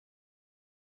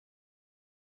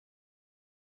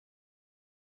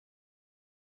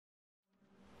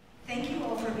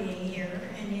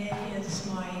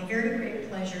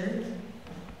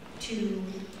to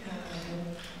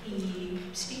be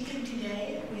speaking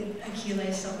today with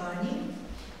Achille Salvagni.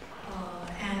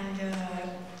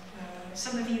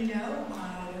 Some of you know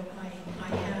I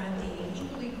had the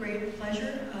equally great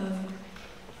pleasure of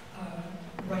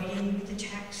writing the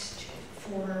text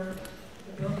for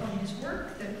the book on his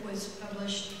work that was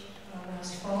published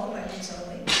last fall by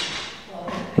Rizzoli,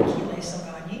 called Achille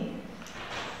Salvagni.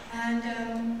 And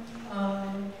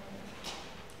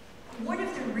one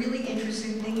of the really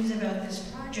interesting things about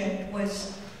this project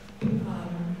was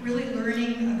really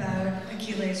learning about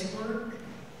Achille's work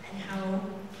and how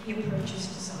he approaches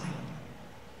design.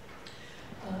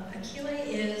 Achille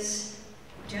is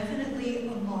definitely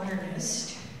a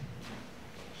modernist.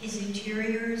 His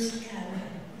interiors and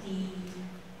the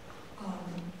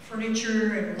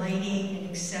furniture and lighting and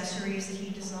accessories that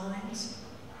he designs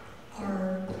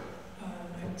are,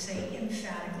 I would say,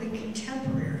 emphatically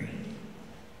contemporary.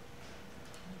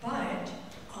 But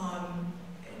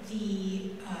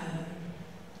the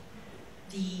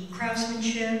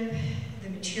craftsmanship, the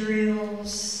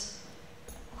materials,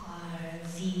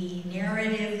 the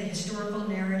narrative, the historical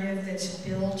narrative that's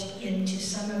built into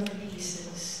some of the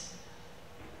pieces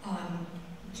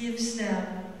gives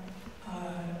them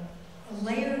a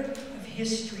layer of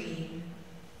history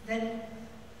that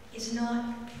is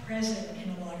not present in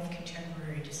a lot of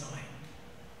contemporary design.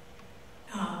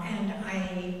 And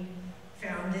I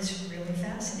found this really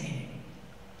fascinating.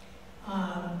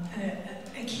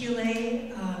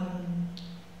 Achille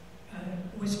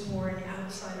was born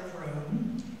outside of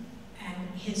Rome,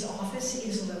 and his office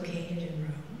is located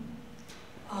in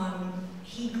Rome.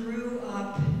 He grew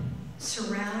up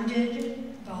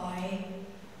surrounded by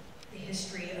the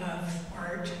history of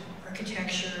art,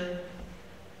 architecture,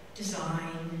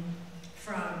 design,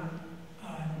 from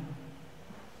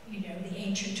the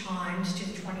ancient times to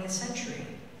the 20th century.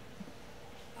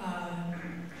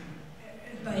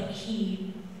 But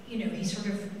he sort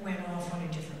of went off on a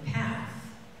different path.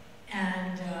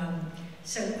 And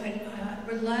so I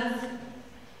would love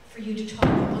for you to talk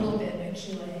a little bit,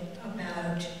 Achille,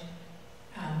 about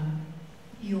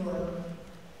your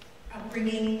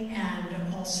upbringing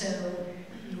and also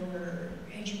your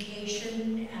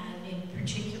education, and in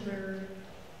particular,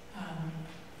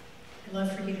 I'd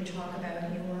love for you to talk about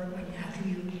after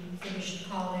you finished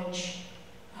college,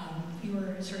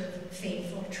 your sort of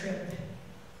fateful trip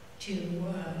to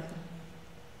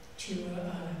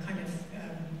kind of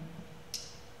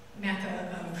mecca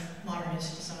of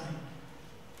modernist design.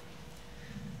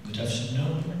 Good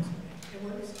afternoon. It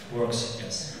works? Works,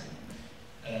 yes.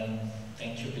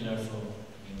 Thank you, Pilar, for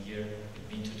being here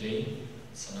with me today.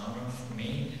 It's an honor for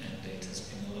me, and it has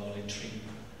been a lovely trip,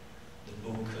 the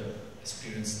book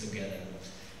experience together.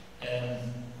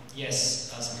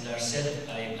 Yes, as Pilar said,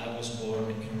 I was born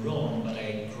in Rome, but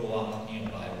I grew up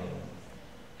nearby Rome.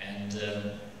 And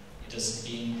it has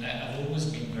been, I've always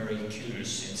been very curious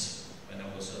since when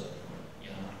I was a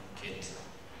young kid.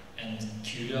 And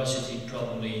curiosity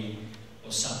probably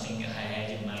was something I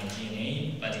had in my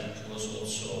DNA, but it was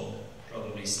also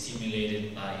probably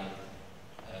stimulated by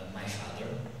my father,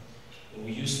 who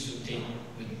used to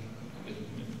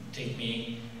take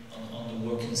me on the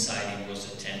working side. He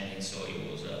was attending, so he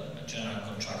was a general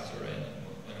contractor, and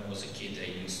when I was a kid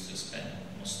I used to spend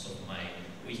most of my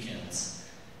weekends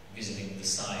visiting the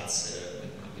sites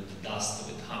with the dust,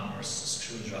 with hammers,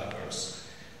 screwdrivers,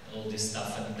 all this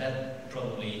stuff, and that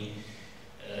probably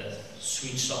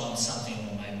switched on something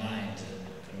on my mind,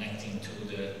 connecting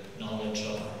to the knowledge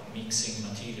of mixing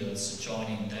materials,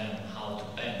 joining them, how to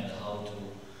bend, how to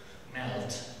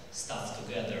melt stuff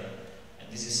together. And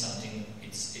this is something,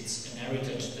 it's an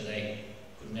heritage that I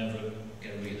could never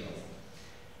get rid of.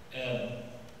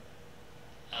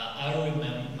 I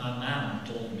remember my mom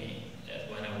told me that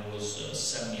when I was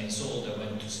 7 years old, I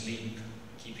went to sleep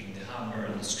keeping the hammer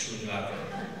and the screwdriver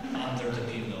under the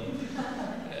pillow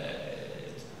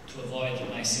to avoid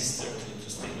my sister to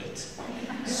steal it.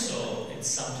 So it's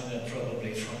something that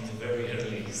probably from the very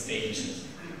early stage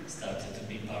started to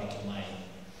be part of my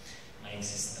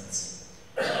existence.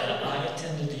 I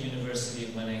attended the university.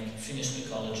 When I finished the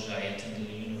college, I attended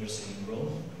the university in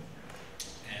Rome,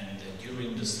 and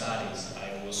during the studies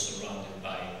I was surrounded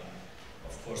by,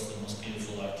 of course, the most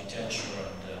beautiful architecture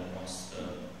and the most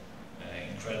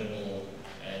incredible,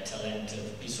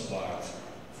 talented piece of art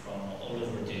from all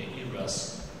over the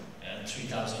eras.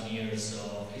 3,000 years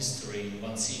of history in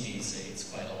one city, it's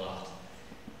quite a lot.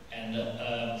 And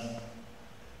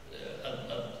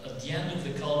at the end of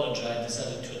the college, I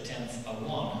decided to attend a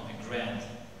grant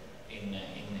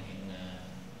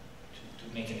to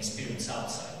make an experience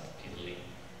outside Italy.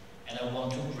 And I won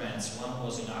 2 grants. One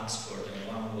was in Oxford and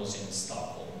one was in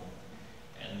Stockholm.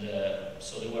 And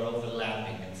so they were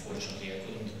overlapping, unfortunately. I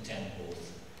couldn't attend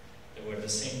both. They were the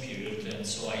same period, and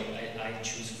so I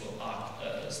choose for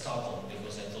Stockholm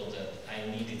because I thought that I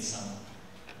needed some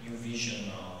new vision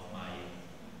of my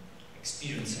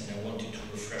experience, and I wanted to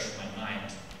refresh my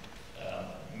mind,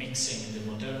 mixing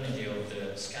the modernity of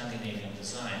the Scandinavian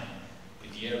design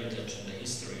with the heritage and the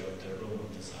history of the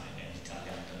Roman design and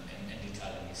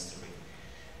Italian history.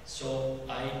 So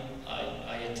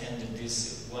I attended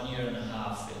this 1 year and a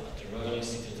half at the Royal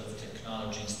Institute of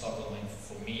Technology in Stockholm, and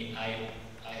for me, I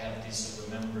have this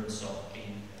remembrance of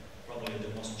being probably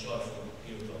the most joyful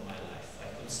period of my life.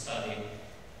 I could study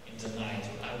in the night.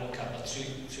 I woke up at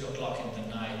 3 o'clock in the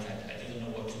night, and I didn't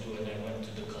know what to do, and I went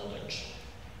to the college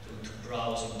to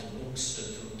browse into books, to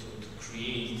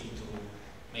create, to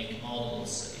make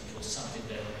models. It was something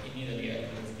that in Italy I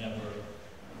could have never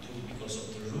do because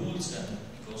of the rules and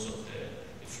because of the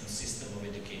different system of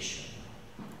education.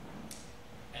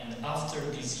 And after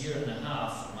this year and a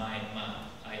half,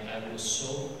 I was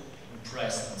so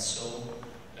impressed and so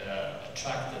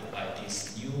attracted by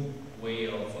this new way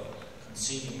of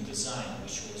conceiving design,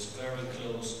 which was very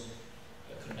close,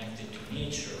 connected to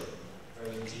nature,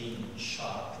 very clean,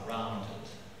 sharp, rounded.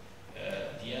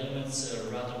 The elements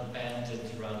rather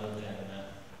bended rather than,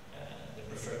 they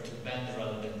preferred to bend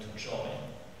rather than to join.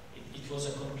 It was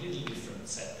a completely different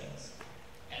settings.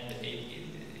 And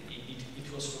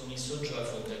it was for me so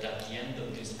joyful that at the end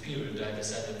of this period I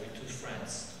decided with 2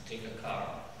 friends to take a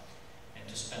car and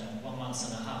to spend 1 month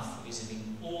and a half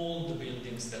visiting all the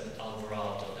buildings that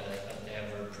Alvarado had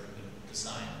ever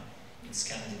designed in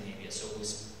Scandinavia. So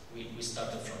we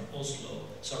started from Oslo,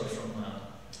 sorry, from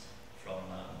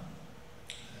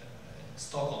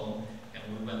Stockholm, and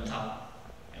we went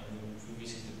up and we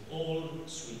visited all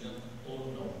Sweden,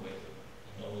 all Norway,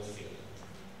 and all Finland,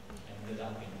 and ended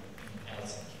up in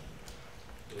Helsinki,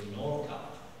 doing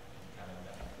Nordkapp and coming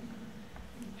back.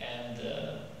 And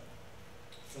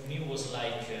for me it was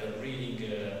like reading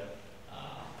a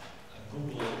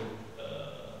Google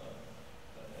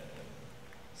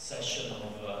session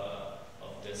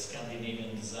of the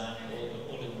Scandinavian design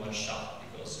all in one shot,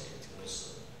 because it was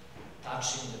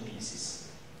touching the pieces,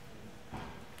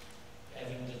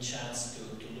 having the chance to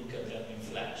look at them in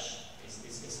flash.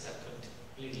 It's a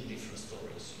completely different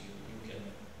stories. You can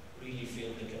really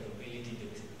feel the capability,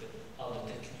 how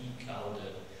the technique, how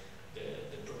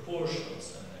the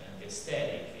proportions and the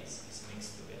aesthetic is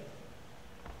mixed together.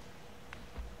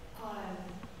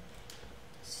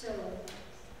 So,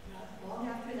 not long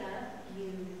after that,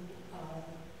 you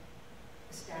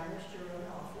established your own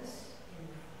office in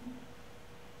Rome,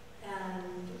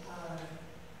 and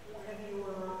one of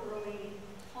your early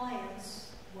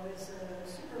clients was a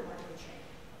supermarket chain.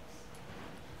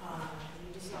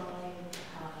 You designed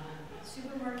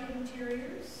supermarket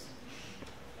interiors,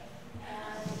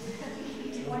 and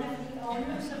one of the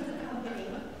owners of the company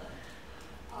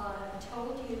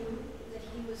told you that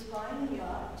he was buying a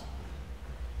yacht,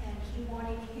 and he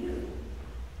wanted you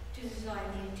to design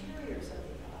the interiors of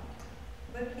the yacht.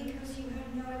 But because you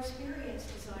had no experience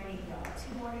designing yachts,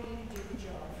 he wanted you to do the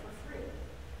job for free.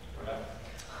 Correct.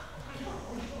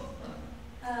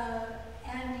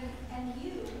 And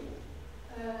you,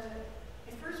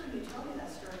 at first when you told me that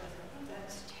story, I thought, oh,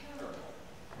 that's terrible.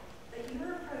 But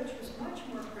your approach was much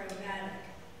more pragmatic.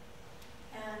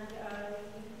 And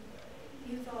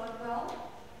you thought,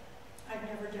 well, I've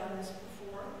never done this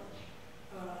before,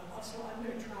 so I'm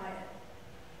going to try it.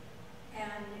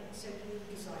 And so you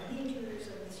designed the interiors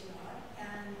of this yacht,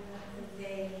 and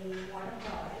they won a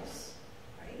prize,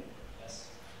 right? Yes.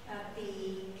 At the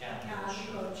Cannes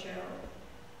Boat Show.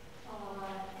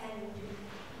 And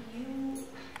you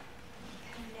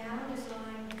have now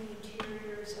designed the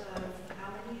interiors of how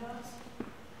many yachts?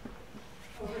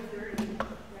 Over 30,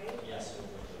 right? Yes,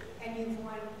 over 30. And you've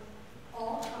won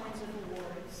all kinds of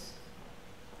awards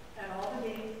at all the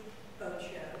big boat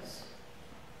shows.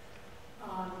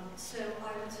 So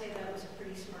I would say that was a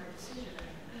pretty smart decision.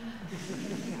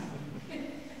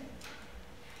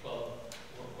 Well,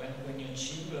 when you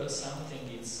achieve something,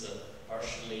 it's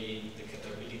partially the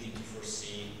capability to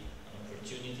foresee an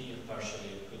opportunity and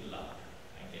partially good luck,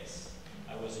 I guess.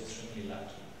 I was extremely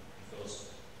lucky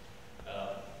because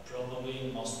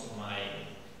probably most of my,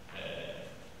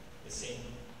 in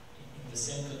the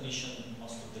same condition,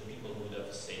 most of the people would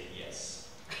have said yes.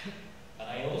 But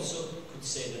I also could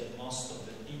say that most of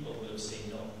the people would have said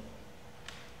no.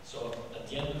 So at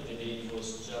the end of the day, it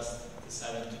was just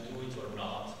deciding to do it or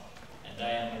not. And I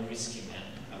am a risky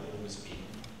man, I've always been.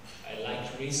 I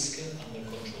like risk under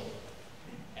control.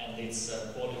 And it's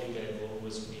a quality that has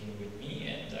always been with me,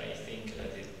 and I think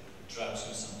that it drives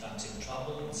you sometimes in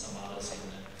trouble and some others in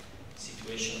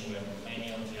situation where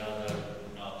many of the other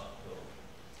would not go.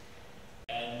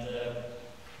 And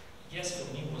yes,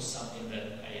 for me it was something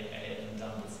that I hadn't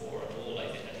done before at all. I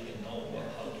didn't know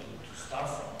how to start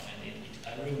from. And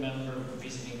I remember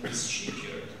visiting this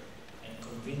shipyard and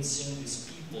convincing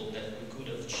these people that we could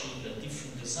have achieved a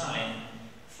different design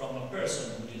from a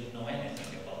person who didn't know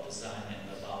anything about design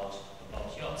and about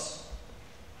yachts.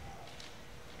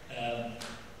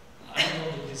 I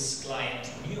know that this client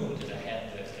knew that I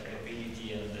had the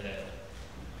capability and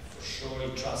for sure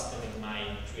he trusted in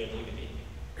my creativity.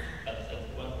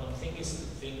 But one thing is to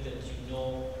think that you know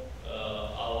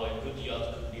how a good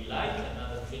yacht could be like,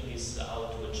 another thing is how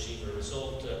to achieve a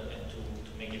result and to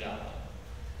make it happen.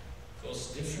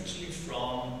 Because differently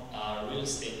from a real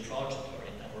estate project or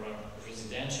in our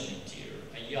residential interior,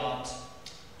 a yacht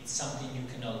is something you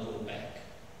cannot go back.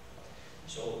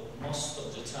 So most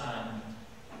of the time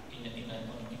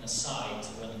in a site,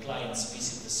 when clients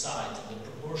visit the site and the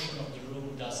proportion of the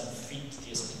room doesn't fit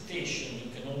the expectation, you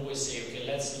can always say, okay,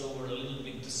 let's lower a little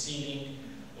bit the ceiling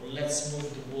or let's move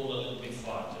the wall a little bit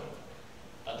farther.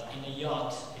 But in a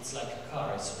yacht, it's like a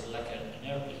car, it's like an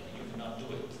airplane, you cannot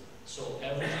do it. So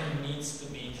everything needs to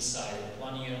be decided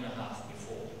 1.5 years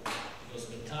before, because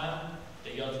the time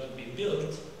the yacht will be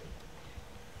built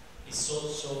is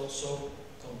so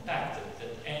compacted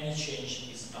that any change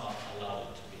is not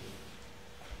allowed to be.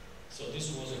 So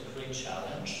this was a great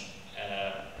challenge.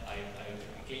 I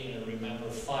again remember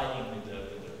fighting with the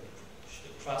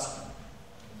craftsman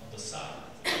on the side,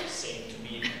 saying to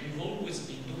me, "We've always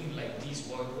been doing like this.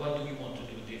 Why do you want to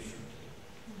do differently?"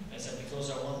 I said,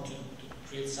 "Because I want to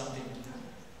create something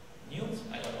new.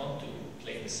 I don't want to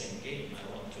play the same game. I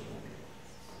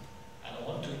don't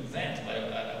want to invent, but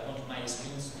I want my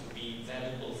experience to be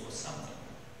valuable for something."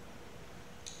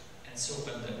 And so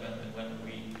when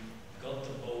we got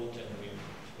the boat and it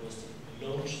was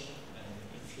launched and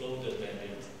it floated and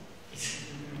it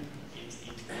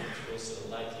was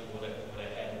likely what I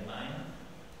had in mind,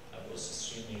 I was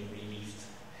extremely relieved.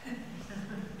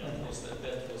 That was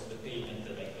the payment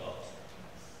that I got.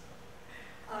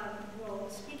 Well,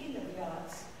 speaking of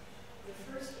yachts, the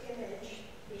first image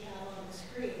we have on the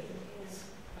screen is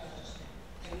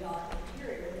a yacht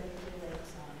interior that Achille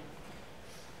designed.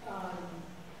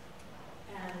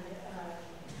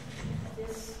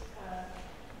 This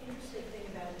interesting thing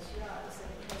about this yacht is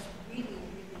that it has really,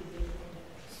 really big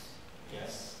windows.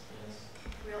 Yes, yes.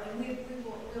 Real, and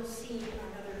we'll see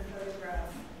another photograph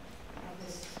of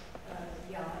this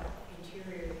yacht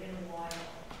interior in a while.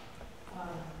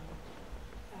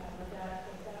 But that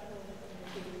will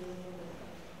give you a little bit of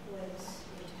a glimpse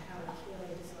into how Achille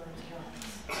designs yachts.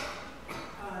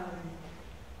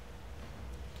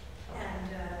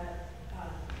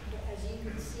 As you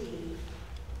can see,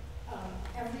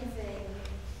 everything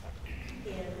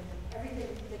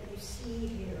that you see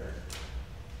here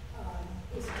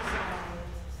is designed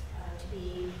to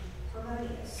be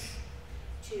harmonious,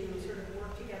 to sort of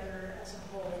work together as a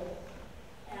whole,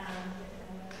 and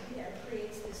it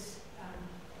creates this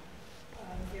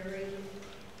very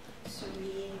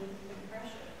serene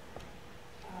impression,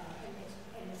 and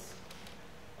it's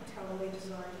totally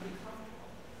designed to be comfortable.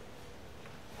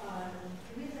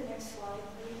 Can we have the next slide,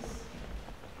 please?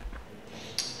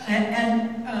 And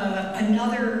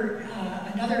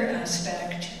another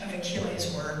aspect of Achille's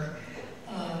work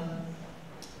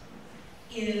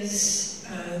is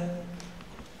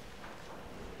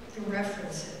the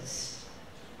references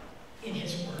in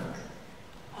his work.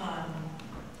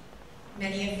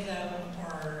 Many of them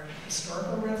are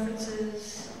historical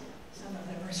references, some of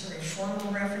them are sort of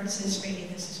formal references, maybe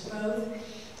this is both.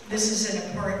 This is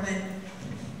an apartment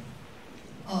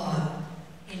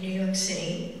in New York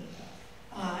City,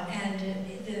 and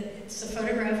it's a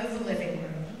photograph of the living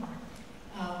room.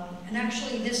 And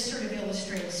actually this sort of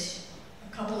illustrates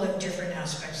a couple of different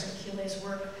aspects of Achille's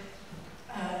work.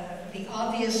 The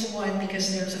obvious one,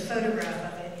 because there's a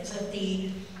photograph of it, is that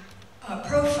the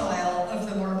profile of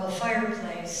the marble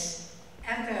fireplace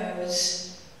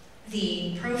echoes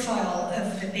the profile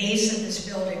of the base of this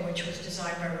building, which was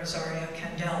designed by Rosario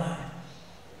Candela.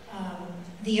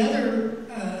 The other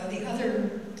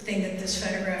thing that this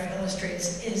photograph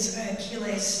illustrates is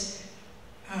Achille's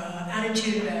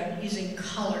attitude about using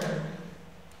color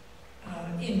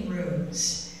in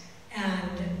rooms.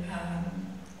 And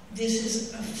this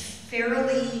is a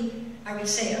fairly, I would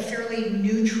say, a fairly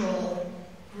neutral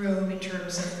room in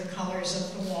terms of the colors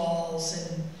of the walls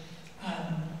and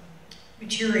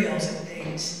materials and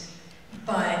things.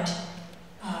 But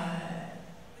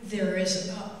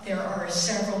there are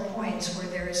several points where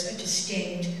there is a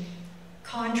distinct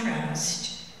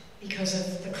contrast because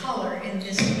of the color, in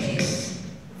this case,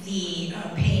 the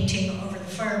painting over the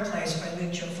fireplace by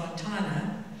Lucio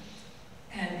Fontana.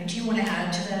 And do you want to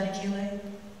add to that, Achille?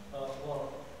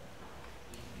 Well,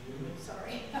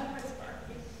 Sorry.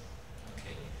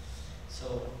 okay.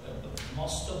 So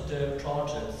most of the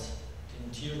projects, the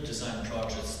interior design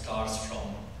project, starts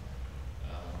from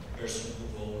the person who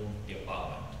owned the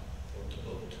apartment or the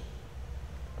boat.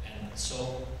 And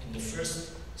so in the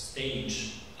first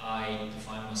stage, I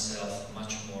define myself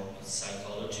much more as a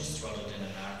psychologist rather than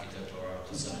an architect or art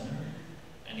designer.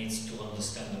 I need to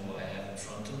understand what I have in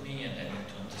front of me, and I need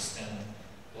to understand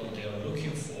what they are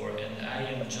looking for, and I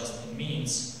am just the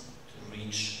means to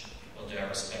reach what they are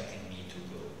expecting me to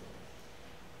go.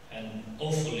 And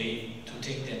hopefully to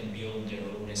take them beyond their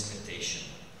own expectation.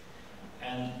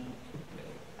 And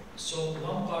so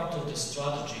one part of the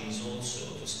strategy is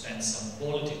also to spend some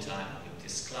quality time with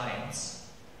these clients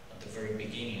at the very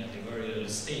beginning, at the very early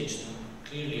stage, to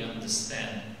clearly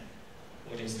understand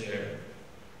what is their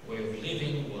way of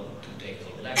living, what do they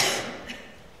collect,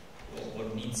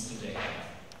 what needs do they have.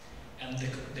 And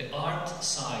the art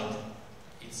side,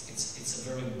 it's a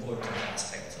very important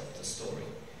aspect of the story.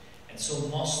 And so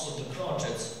most of the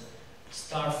projects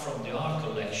start from the art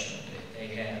collection that they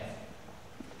have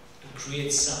to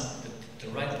create the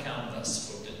right canvas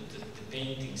for the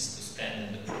paintings to stand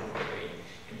in the proper way.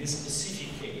 In this specific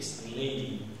case, the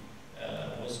lady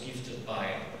was gifted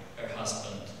by her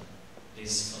husband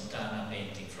this Fontana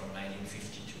painting from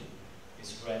 1952,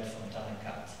 this red Fontana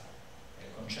cat, a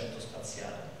Concetto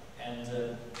Spaziale. And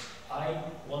I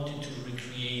wanted to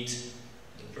recreate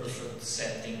the perfect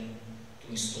setting to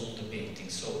install the painting.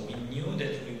 So we knew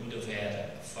that we would have had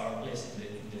a fireplace in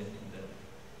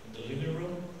the living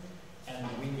room, and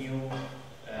we knew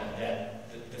that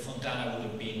the Fontana would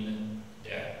have been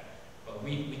there, but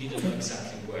we didn't know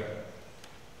exactly where.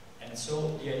 And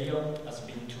so the idea has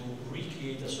been to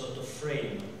recreate a sort of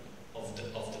frame of the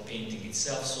painting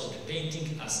itself. So the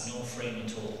painting has no frame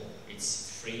at all.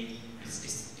 It's free. It's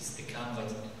the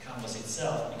canvas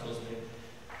itself, because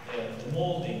the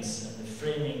moldings and the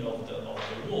framing of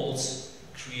the walls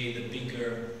create the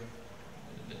bigger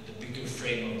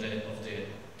frame of the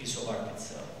piece of art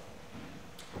itself.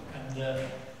 And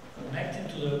connected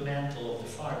to the mantle of the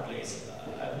fireplace,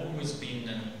 I've always been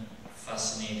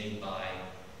fascinated by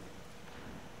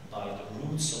the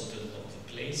roots of the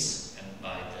place and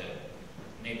by the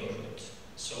neighborhood.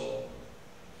 So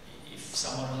if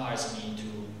someone hires me to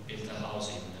build a house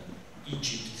in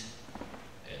Egypt,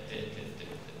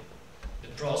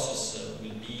 the process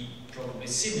will be probably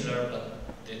similar, but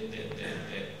the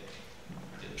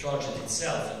project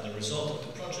itself and the result of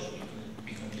the project will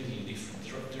be completely different.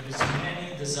 There is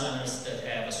many designers that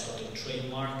have a sort of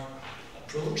trademark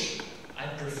approach. I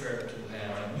prefer to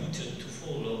have a method to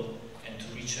follow and to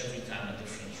reach every time a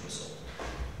different result.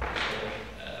 So,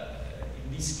 in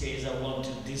this case, I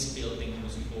wanted this building to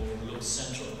overlook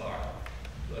Central Park,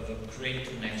 to have a great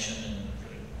connection and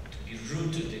to be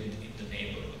rooted in the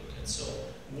neighborhood. And so,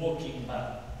 walking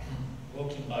by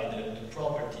the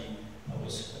property, I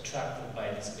was attracted by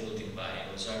this building by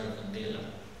Rosario Candela,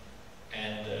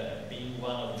 and being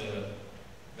one of the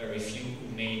very few who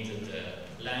made the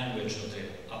language of the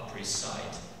Upper East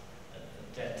Side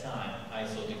at that time, I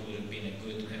thought it would have been a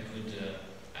good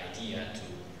idea to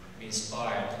be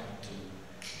inspired and to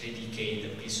dedicate a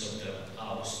piece of the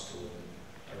house to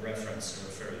a reference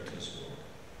referring to his work.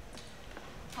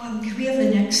 Can we have the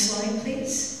next slide,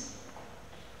 please?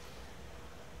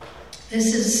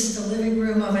 This is the living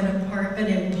room of an apartment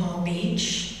in Palm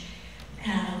Beach,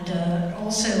 and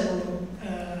also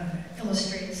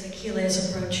illustrates Achille's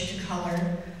approach to color,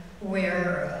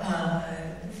 where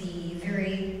the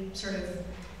very sort of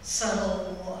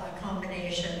subtle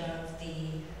combination of the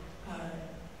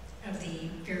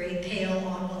very pale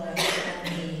envelope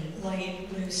and the light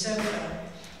blue sofa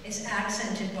is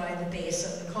accented by the base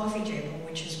of the coffee table,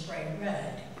 which is bright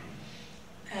red.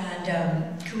 And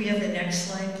can we have the next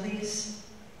slide, please?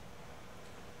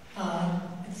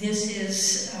 This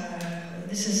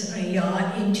is a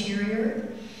yacht interior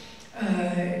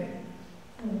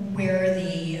where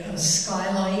the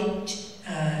skylight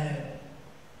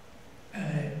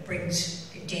brings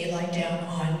daylight down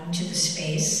onto the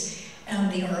space,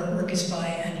 and the artwork is by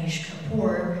Anish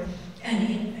Kapoor,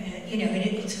 and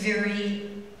it's very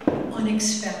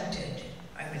unexpected,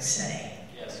 I would say.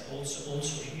 Yes.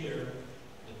 Also here,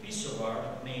 the piece of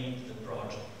art made the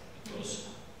project, because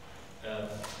the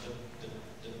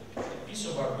piece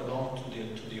of art belonged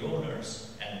to the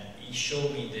owners, and he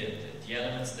showed me the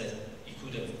elements that he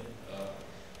could have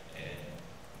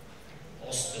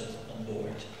hosted on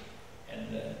board. And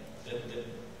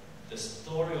the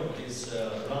story of this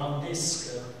round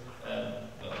disc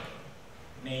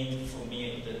made for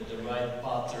me the right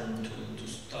pattern to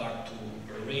start to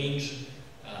arrange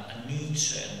a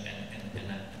niche and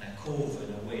a cove in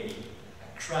a way,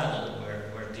 a cradle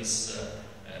where this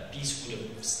piece would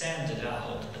have standed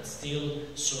out, but still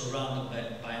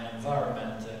surrounded by an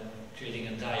environment, creating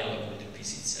a dialogue with the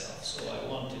piece itself. So I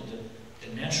wanted the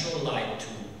natural light to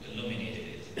illuminate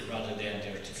it rather than the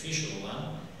artificial one,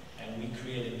 and we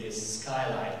created this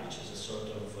skylight, which is a sort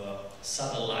of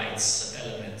satellites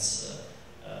elements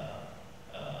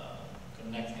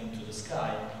connecting to the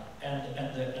sky,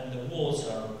 and the walls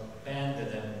are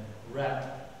banded and wrapped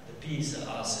the piece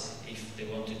as if they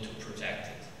wanted to protect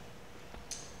it.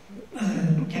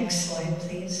 Next slide,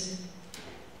 please.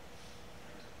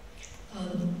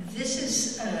 This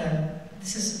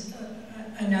is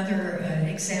another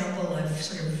example of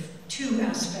sort of two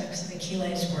aspects of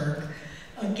Achille's work.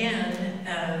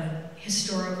 Again,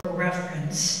 historical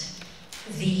reference.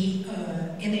 The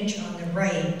image on the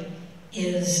right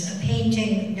is a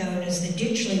painting known as the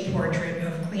Ditchley Portrait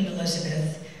of Queen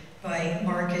Elizabeth by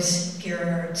Marcus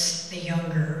Gerards the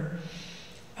Younger.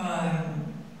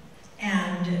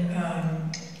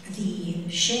 The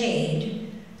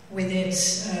shade, with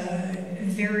its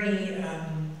very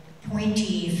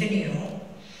pointy finial,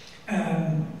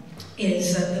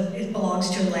 it belongs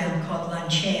to a lamp called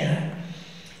Lancea.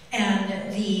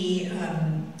 And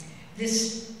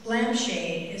this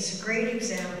lampshade is a great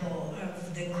example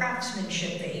of the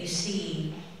craftsmanship that you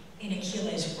see in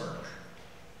Achille's work.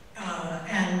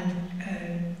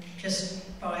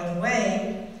 Just by the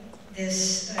way,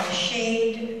 this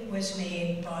shade was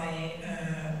made by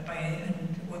a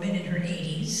woman in her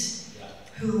 80s,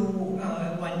 who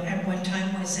at one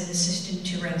time was an assistant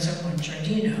to Renzo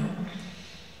Mongiardino.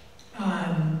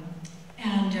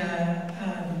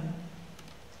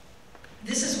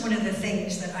 This is one of the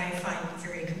things that I find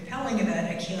very compelling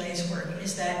about Achille's work,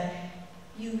 is that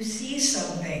you see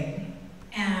something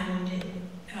and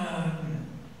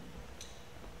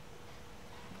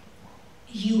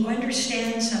you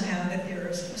understand somehow that there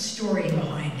is a story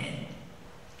behind it.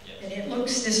 Yes. That it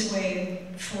looks this way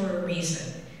for a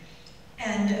reason.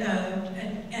 And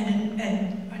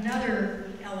another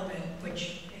element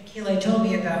which Achille told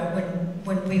me about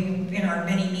when we, in our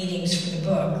many meetings for the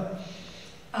book,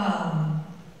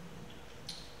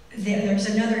 there's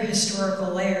another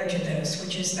historical layer to this,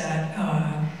 which is that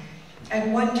at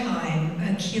one time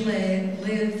Achille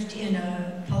lived in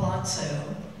a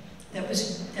palazzo that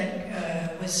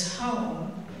was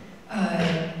home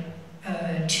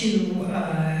to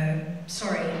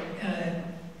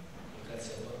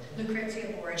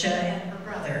Lucrezia Borgia and her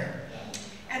brother.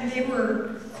 And they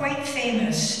were quite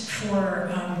famous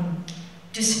for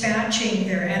dispatching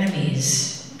their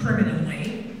enemies permanently.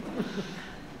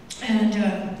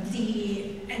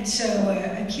 And so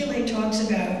Achille talks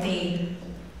about the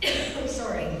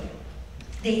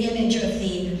image of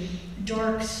the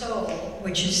dark soul,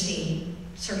 which is the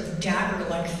sort of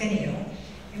dagger-like finial,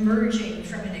 emerging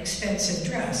from an expensive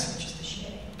dress, which is the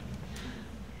shade.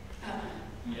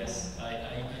 Yes, I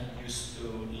used to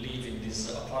live in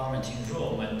this apartment in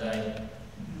Rome, and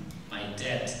my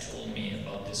dad told me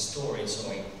about this story, so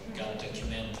I got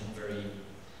documented very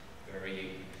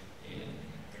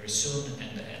soon,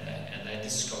 and I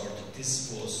discovered that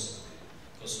this was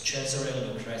because Cesare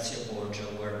and Lucrezia Borgia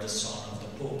were the son of the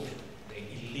Pope, the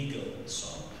illegal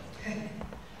son.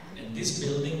 And this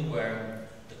building were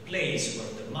the place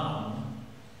where the mom,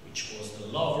 which was the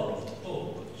lover of the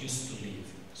Pope, used to live.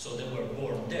 So they were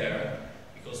born there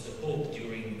because the Pope,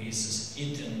 during his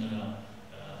Eton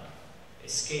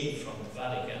escape from the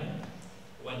Vatican,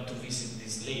 went to visit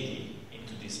this lady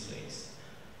into this place.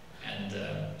 And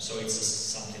so it's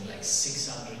something like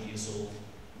 600 years old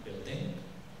building.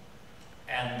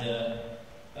 And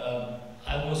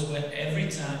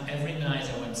every night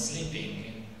I went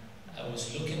sleeping, I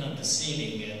was looking at the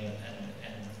ceiling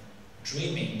and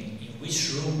dreaming in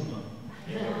which room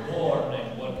they were born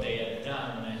and what they had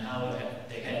done and how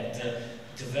they had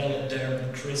developed their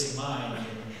crazy mind.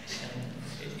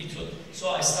 So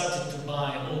I started to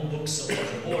buy all books about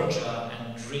the Borgia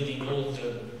and reading all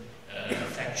the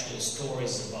factual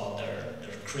stories about their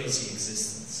crazy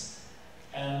existence.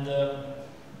 And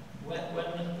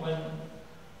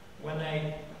when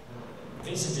I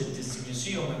visited this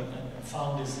museum and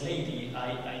found this lady,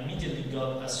 I immediately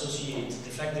got associated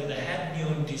the fact that I had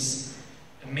known this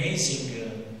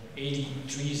amazing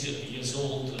 83 years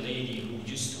old lady who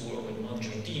used to work with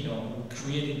Mongiardino, who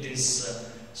created this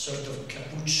sort of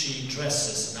capucci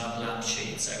dresses, not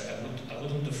lampshades. I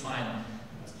wouldn't define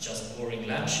just boring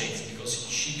lampshades, because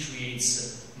she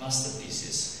creates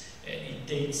masterpieces. It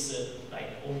takes like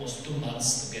almost 2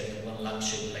 months to get one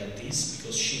lampshade like this,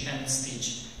 because she hand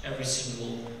stitched every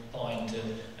single point,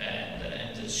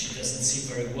 and she doesn't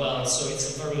see very well, so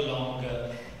it's a very long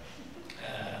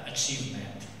achievement.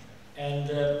 And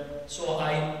so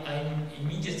I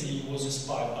immediately was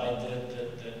inspired by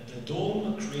the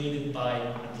dome created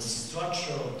by the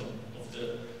structure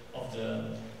of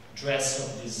the dress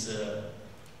of this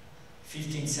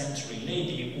 15th century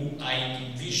lady who I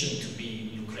envisioned to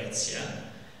be Lucrezia,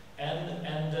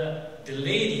 and the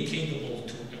lady capable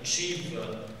to achieve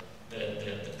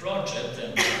the project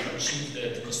and achieve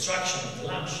the construction of the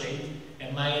lampshade,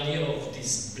 and my idea of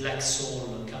this black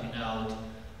soul coming out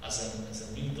as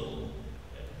a needle,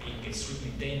 being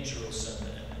extremely dangerous and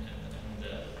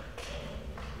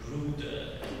rude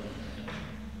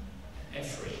and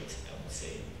afraid, I would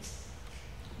say.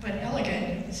 But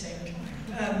elegant at the same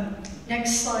time.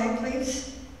 Next slide,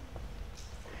 please.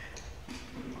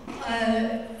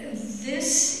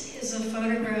 This is a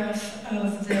photograph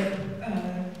of the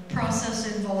process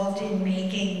involved in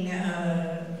making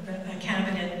a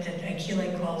cabinet that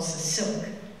Achille calls a silk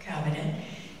cabinet.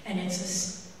 And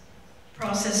it's a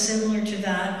process similar to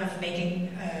that of making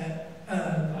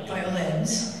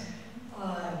violins.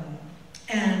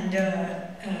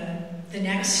 The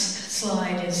next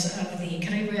slide is of the,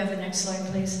 can I have the next slide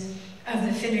please? Of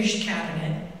the finished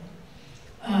cabinet,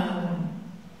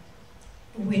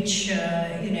 which,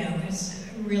 you know, has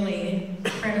really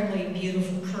incredibly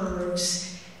beautiful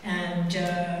curves and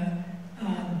a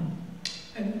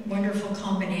wonderful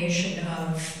combination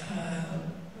of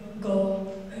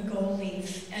gold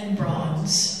leaf and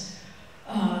bronze,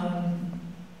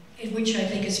 which I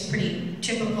think is pretty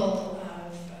typical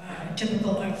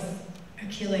of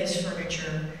Achille's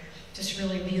furniture. Just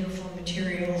really beautiful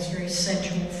materials, very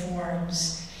sensual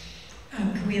forms.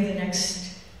 Can we have the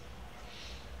next?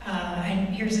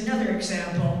 And here's another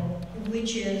example,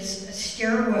 which is a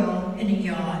stairwell in a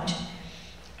yacht.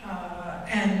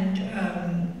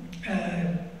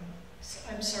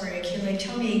 I'm sorry, Achille,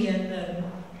 tell me again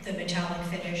the metallic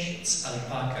finish. It's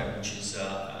alpaca, which is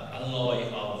an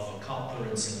alloy of copper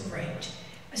and silver. Right.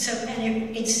 So,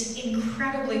 and it's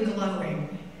incredibly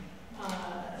glowing.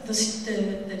 The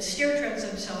stair treads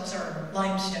themselves are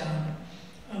limestone,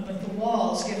 but the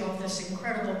walls give off this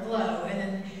incredible glow. And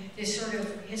then this sort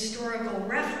of historical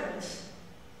reference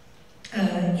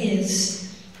is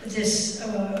this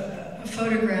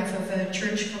photograph of a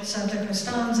church called Santa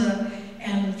Costanza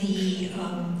and the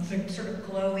sort of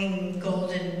glowing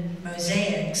golden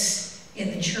mosaics in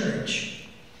the church.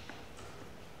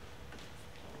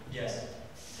 Yes.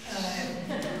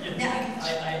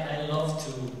 I love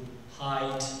to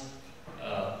hide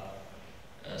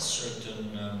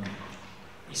certain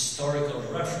historical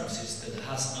references that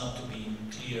has not to be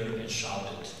clear and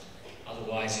shouted,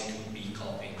 otherwise it would be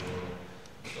copying.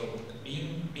 So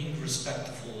being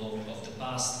respectful of the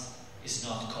past is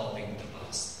not copying the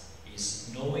past, is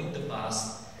knowing the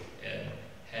past,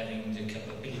 having the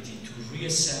capability to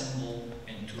reassemble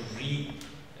and to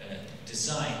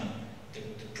redesign the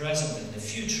present and the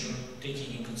future,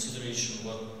 taking in consideration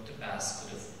what the past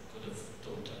could have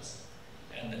taught us.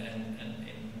 And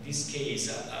in this case,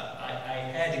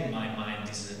 I had in my mind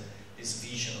this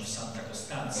vision of Santa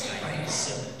Costanza. It's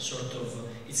a sort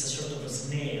of a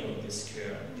snail. This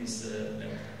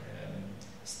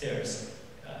stairs.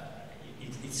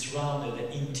 It's rounded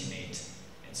and intimate,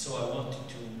 and so I wanted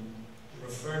to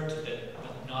refer to that,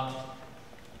 but not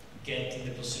get in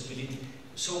the possibility.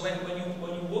 So when you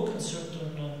walk on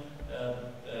certain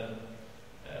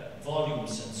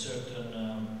volumes and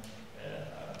certain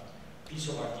piece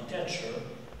of architecture,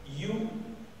 you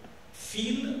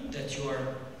feel that you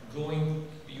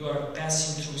are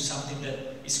passing through something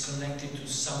that is connected to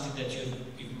something that you've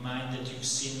in mind that you've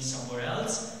seen somewhere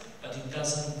else, but it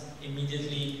doesn't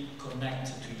immediately connect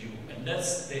to you, and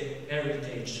that's the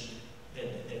heritage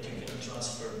that you can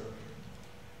transfer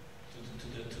to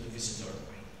the visitor.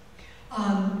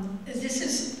 This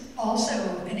is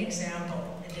also an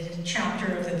example, a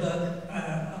chapter of the book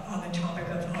on the topic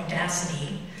of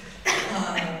audacity,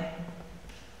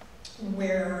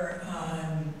 where,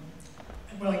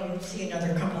 well, you'll see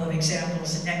another couple of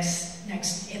examples.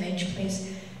 Next image,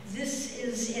 please. This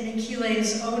is in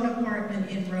Achille's own apartment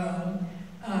in Rome,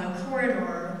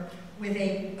 corridor with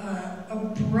a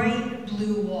bright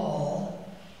blue wall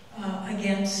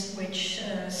against which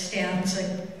stands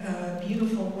a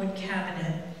beautiful wood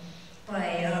cabinet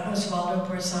by Osvaldo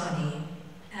Borzani.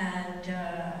 And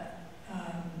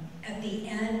at the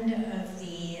end of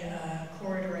the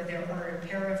corridor, there are a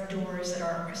pair of doors that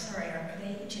are, sorry, are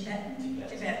they Tibetan?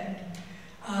 Tibetan.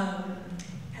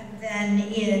 And then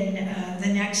in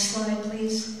the next slide,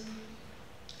 please.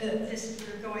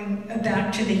 We're going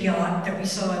back to the yacht that we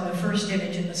saw in the first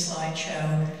image in the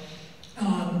slideshow,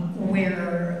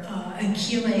 where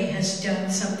Achille has done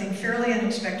something fairly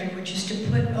unexpected, which is to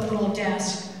put a little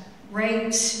desk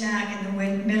right smack in the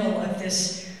middle of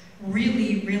this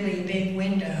really, really big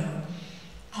window,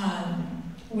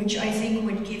 which I think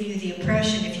would give you the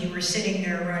impression, if you were sitting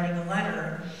there writing a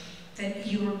letter, that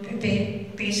you were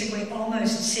basically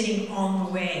almost sitting on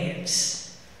the waves,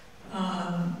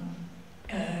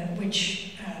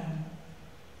 which,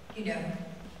 you know,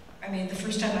 I mean, the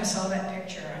first time I saw that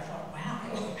picture, I thought,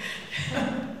 wow.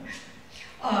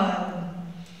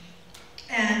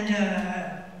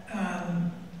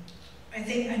 I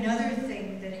think another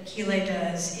thing that Achille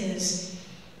does is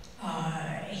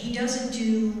he doesn't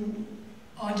do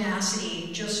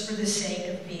audacity just for the sake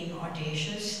of being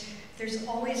audacious. There's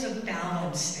always a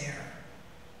balance there.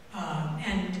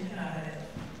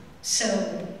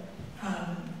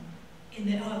 In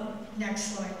the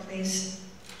next slide, please.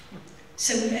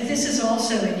 So this is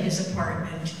also in his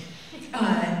apartment.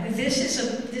 This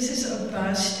is a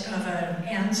bust of an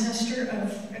ancestor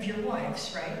of your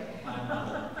wife's, right? My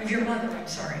mother. Of your mother, I'm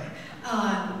sorry.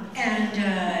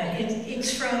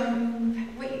 It's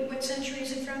from, what century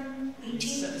is it from?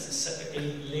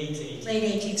 18th? Late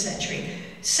 18th century.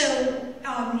 So,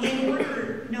 in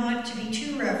order not to be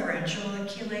too reverential,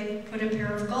 Achille put a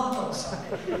pair of goggles on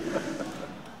it,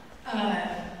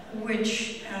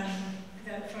 which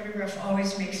that photograph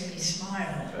always makes me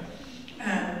smile,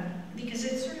 because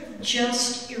it's sort of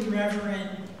just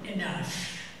irreverent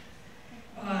enough.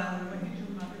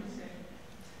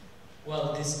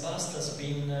 Well, this bust has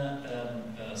been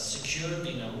secured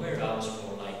in a warehouse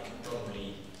for like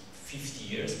probably 50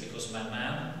 years, because my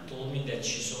mom told me that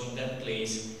she saw in that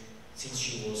place since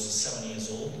she was 7 years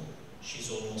old. She's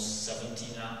almost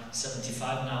 70 now,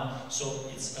 75 now, so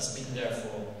it has been there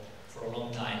for a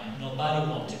long time. Nobody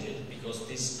wanted it, because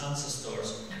these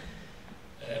ancestors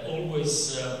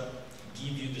always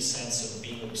give you the sense of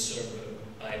being observed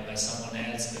by someone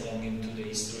else belonging to the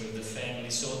history of the family.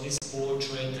 So this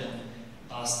portrait and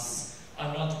busts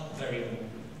are not very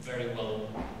well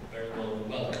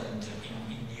welcomed in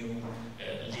new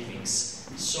livings.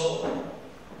 So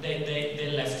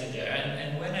they left it there.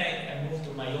 And when I moved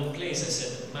to my own place, I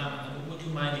said, "Mom, would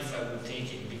you mind if I would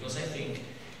take it? Because I think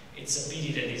it's a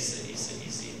pity that it's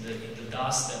in the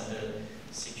dust and the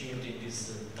security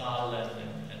is dull and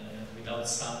without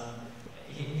sun.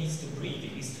 He needs to breathe. He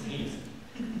needs to live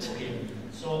for him."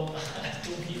 So I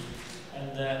took it,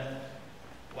 and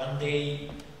one day,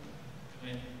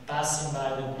 passing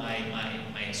by with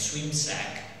my swim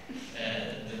sack,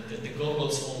 the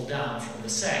goggles fall down from the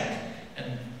sack,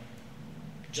 and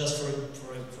just for a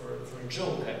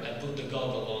joke, I put the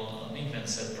goggle on him and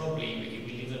said, probably he will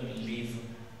even live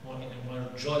in a more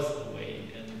joyful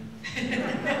way. And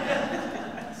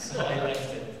so I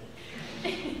left it.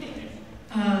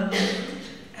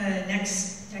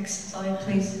 Next slide,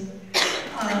 please.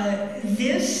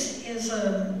 This is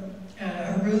a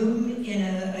room in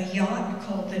a yacht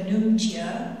called the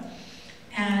Nuntia,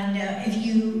 and if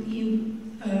you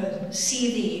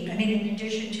see in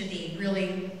addition to the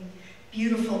really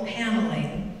beautiful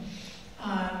paneling,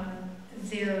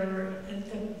 the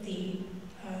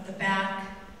back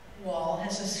wall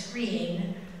has a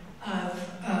screen of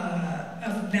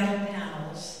metal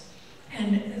panels,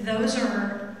 and those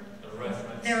are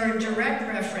they're a direct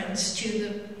reference to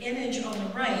the image on the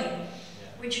right,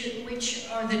 which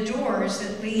are the doors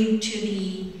that lead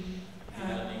to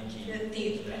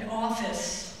an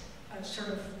office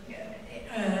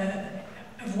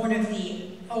of one of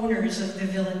the owners of the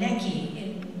Villa Necchi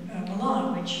in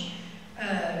Milan, which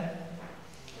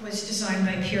was designed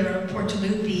by Piero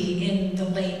Portaluppi in the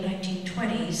late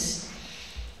 1920s.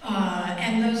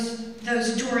 And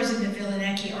those doors in the Villa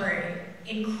Necchi are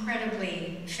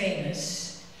incredibly famous.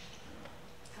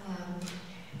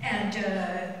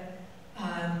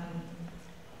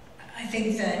 I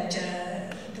think that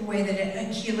the way that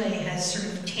Achille has sort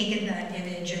of taken that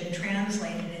image and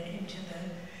translated it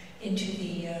into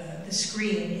the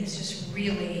screen is just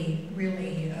really,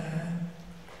 really,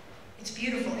 it's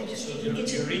beautiful. So the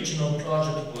original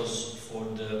project was for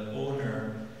the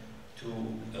owner to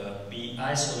be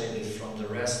isolated from the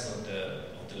rest of the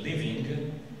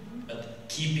living, but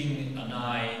keeping an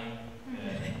eye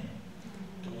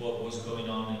to what was going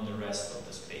on in the rest of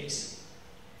the space.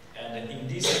 And in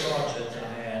this project,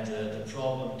 I had the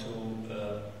problem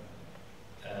to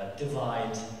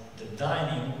divide the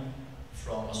dining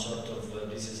from a sort of,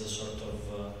 this is a sort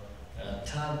of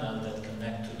tunnel that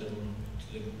connects to the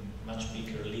much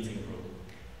bigger living room.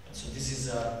 And so this is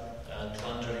a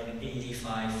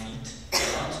 285 feet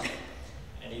lot,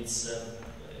 and it's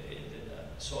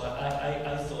so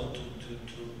I thought to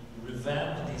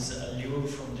revamp this allure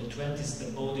from the 20s.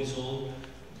 The boat is all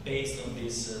based on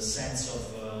this sense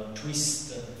of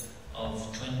twist of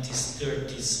 20s,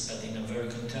 30s, but in a very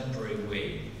contemporary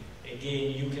way.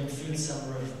 Again, you can feel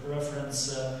some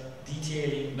reference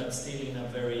detailing, but still in a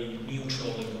very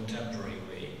neutral and contemporary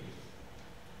way.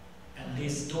 And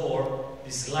this door,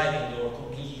 this sliding door,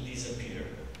 completely disappeared.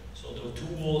 So the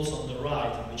two walls on the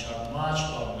right, which are much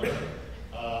longer,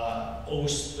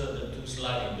 host the two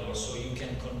sliding doors, so you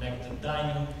can connect the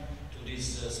dining to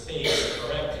this space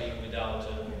correctly without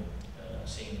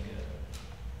seeing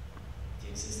the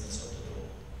existence of the door.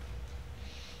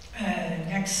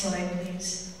 Next slide,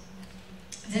 please.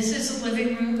 This is a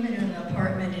living room in an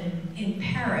apartment in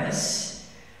Paris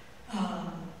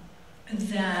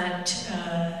that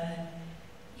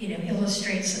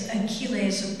illustrates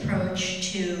Achille's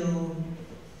approach to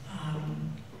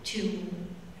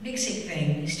mixing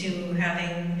things, to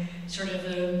having sort of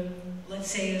let's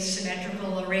say, a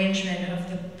symmetrical arrangement of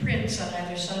the prints on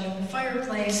either side of the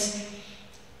fireplace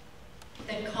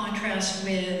that contrast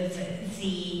with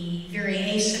the very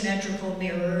asymmetrical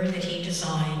mirror that he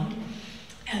designed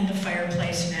and the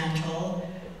fireplace mantle.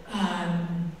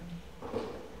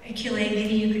 Achille,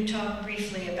 maybe you could talk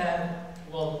briefly about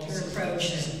your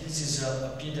approach. This is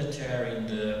a pied-à-terre in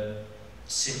the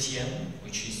Septième,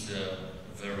 which is the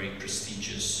very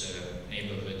prestigious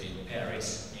neighborhood in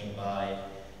Paris, nearby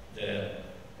the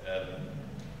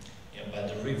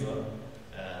river,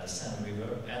 the Seine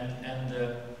River, and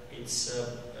it's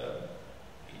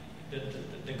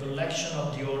the collection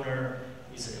of the owner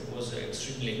was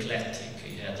extremely eclectic.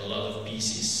 He had a lot of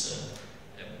pieces.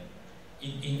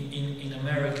 In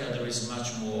America, there is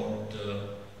much more the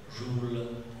rule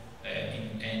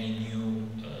in any new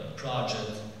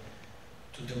project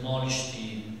to demolish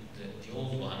the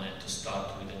old one and to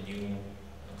start with a new,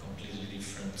 completely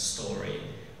different story.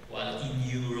 While in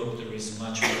Europe, there is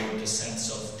much more the sense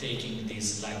of taking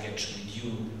this luggage with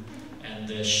you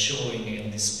and showing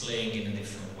and displaying in a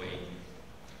different way.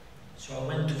 So I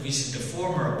went to visit the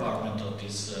former apartment of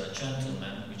this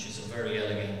gentleman, which is a very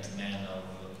elegant man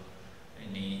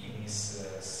in his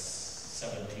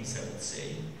 70s, I would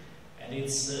say. And he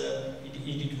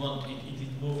did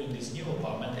move in this new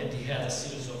apartment, and he had a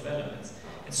series of elements.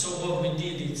 And so what we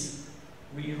did is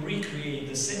we recreate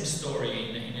the same story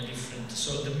in a different.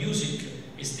 So the music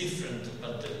is different,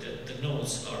 but the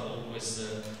notes are always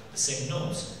the same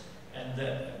notes.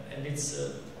 And it's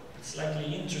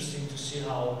slightly interesting to see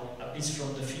how a piece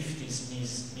from the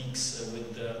 50s mix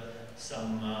with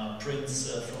some prints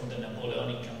from the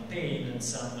Napoleonic campaign and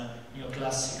some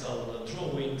neoclassical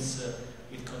drawings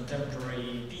with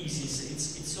contemporary pieces.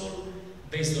 It's all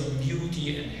based on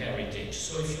beauty and heritage.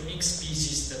 So if you mix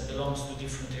pieces that belongs to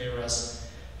different eras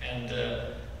and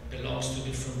belongs to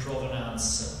different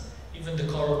provenance, even the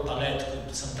color palette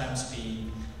could sometimes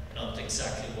be not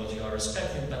exactly what you are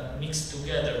expecting, but mixed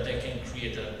together they can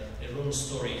create their own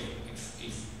story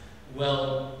if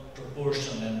well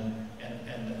proportioned and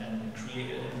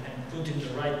created and put in the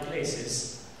right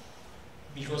places,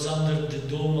 because under the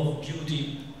dome of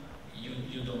beauty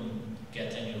you don't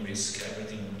get any risk.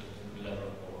 Everything will ever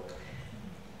work.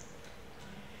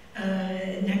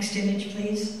 Next image,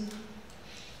 please.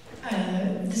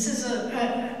 This is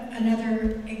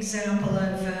another example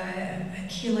of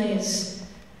Achille's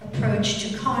approach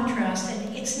to contrast,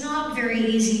 and it's not very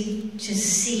easy to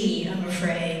see, I'm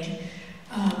afraid,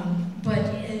 but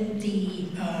in the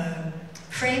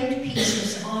framed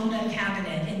pieces on the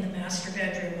cabinet in the master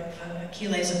bedroom of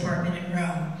Achille's apartment in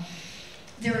Rome,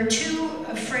 there are two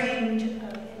framed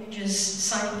images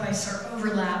side by side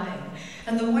overlapping,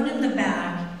 and the one in the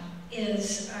back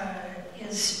is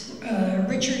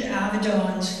Richard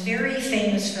Avedon's very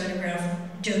famous photograph,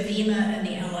 Dovima and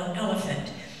the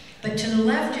Elephant. But to the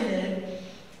left of it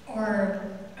are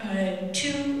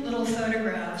two little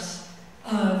photographs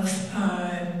of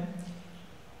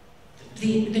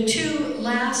the two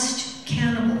last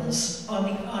cannibals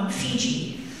on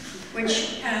Fiji,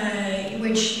 which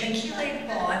Achille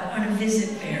bought on a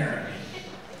visit there,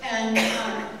 and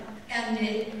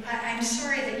I'm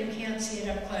sorry that you can't see it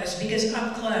up close, because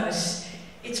up close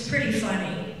it's pretty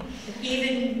funny.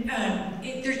 Even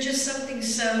there's just something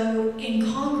so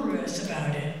incongruous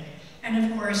about it, and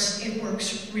of course it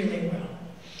works really well.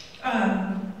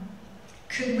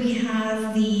 Could we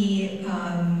have the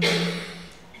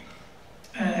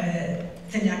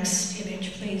next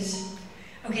image, please?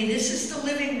 Okay, this is the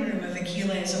living room of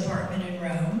Achille's apartment in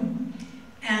Rome,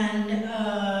 and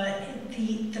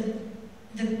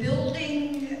the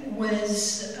building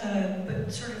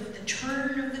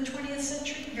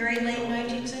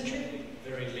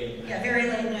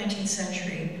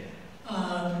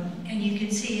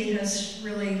has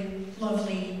really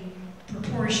lovely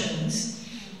proportions.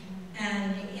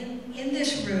 And in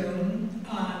this room,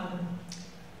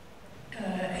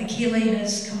 Achille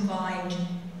has combined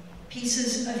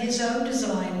pieces of his own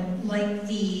design, like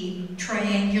the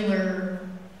triangular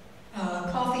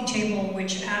coffee table,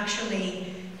 which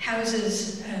actually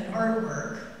houses an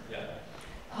artwork,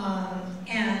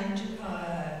 and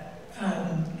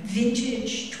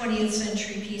vintage 20th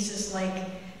century pieces like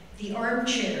the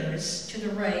armchairs to the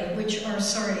right, which are,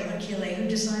 sorry, Achille, who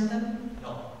designed them?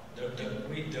 No, the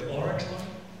orange one?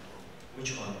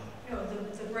 Which one? No,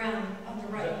 the brown on the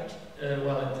right.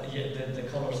 The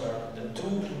colors are, the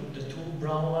two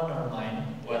brown one are mine,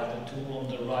 while the two on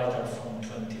the right are from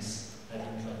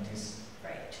 1920s.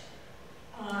 Right.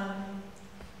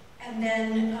 And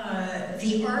then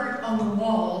the art on the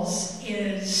walls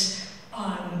is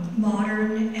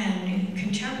modern and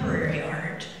contemporary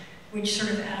art, which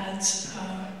sort of adds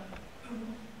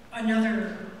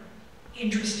another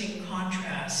interesting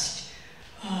contrast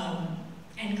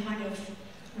and kind of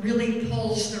really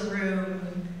pulls the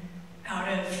room out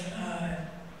of,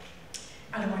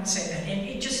 I don't want to say that,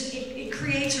 it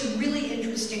creates a really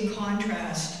interesting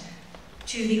contrast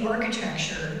to the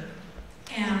architecture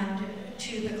and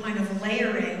to the kind of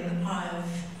layering of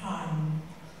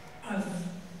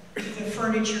the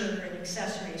furniture and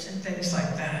accessories and things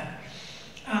like that.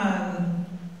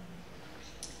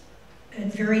 A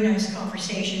very nice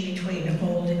conversation between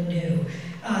old and new.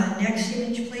 Next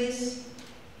image, please.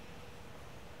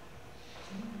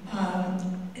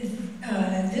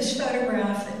 This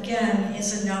photograph, again,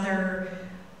 is another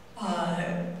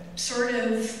sort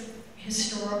of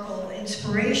historical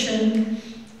inspiration.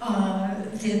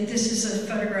 This is a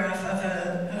photograph of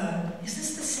is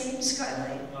this the same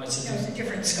skylight? No, it's a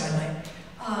different skylight.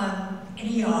 In a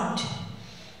yacht.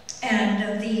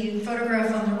 And the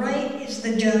photograph on the right is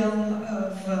the dome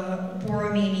of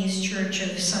Borromini's Church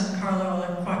of San Carlo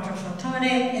alle Quattro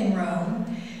Fontane in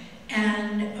Rome.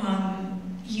 And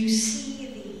you see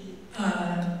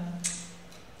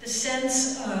the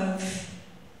sense of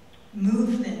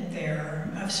movement there,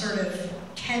 of sort of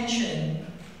tension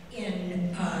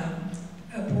in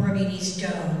Borromini's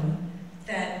dome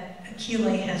that Achille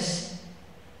has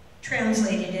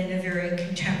translated in a very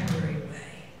contemporary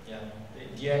way. Yeah,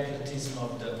 the eclecticism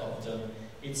of the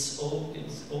it's all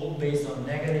based on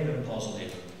negative and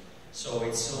positive. So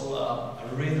it's all a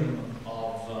rhythm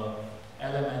of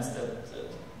elements that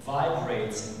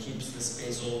vibrates and keeps the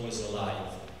space always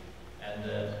alive. And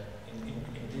in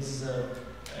this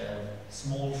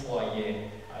small foyer,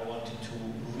 I wanted to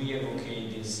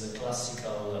re-evocate this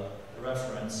classical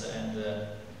reference, and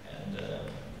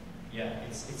yeah,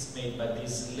 it's made by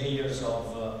these layers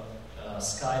of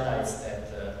skylights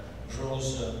that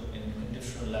grows in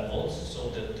different levels, so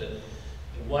that the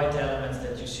white elements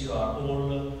that you see are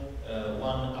all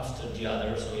one after the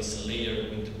other, so it's a layer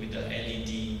with the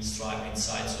LED stripe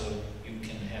inside, so you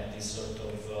can have this sort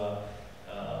of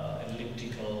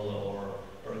elliptical or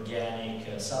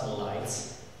organic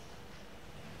satellites.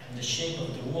 And the shape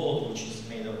of the wall, which is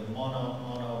made of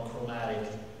monochromatic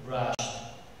brushed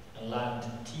and lamed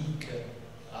teak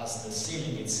as the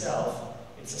ceiling itself,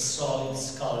 it's a solid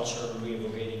sculpture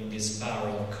re-evocating this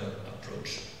Baroque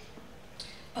approach.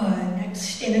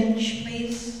 Next image,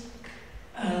 please.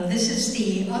 This is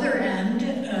the other end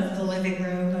of the living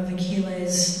room of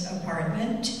Achille's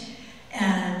apartment.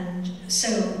 And so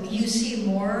you see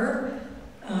more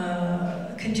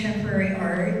contemporary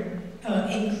art,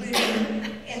 including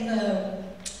in the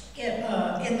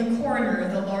corner,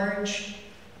 the large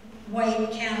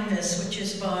white canvas, which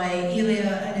is by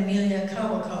Ilya and Emilia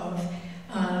Kawakov,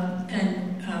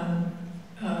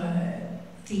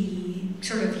 the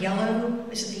sort of yellow,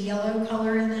 is it the yellow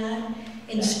color in that?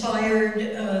 Inspired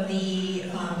the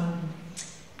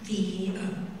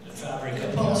fabric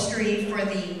upholstery for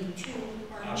the two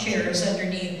armchairs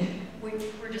underneath, which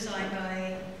were designed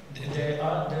by... The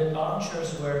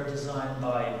armchairs were designed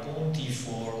by Ponti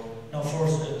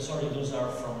sorry, those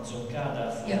are from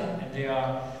Zoncada, and they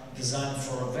are designed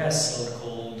for a vessel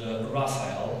called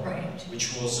Raphael, right,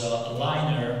 which was a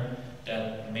liner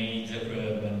that made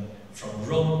from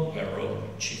Rome,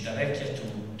 Civitavecchia to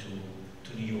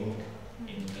New York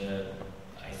in the,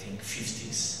 I think,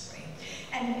 50s. Right.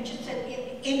 And just an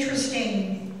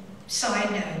interesting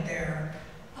side note there.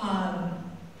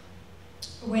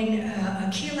 When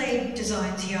Achille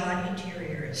designs yacht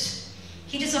interiors,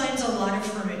 he designs a lot of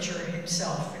furniture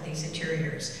himself for these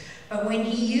interiors. But when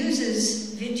he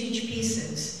uses vintage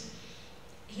pieces,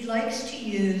 he likes to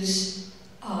use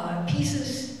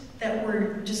pieces that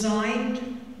were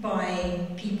designed by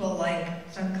people like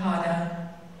Zancada,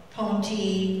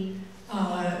 Ponti,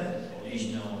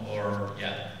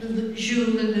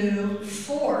 Jouloulou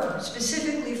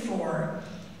specifically for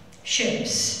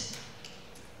ships,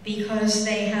 because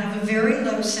they have a very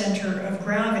low center of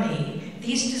gravity.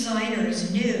 These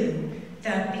designers knew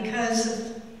that because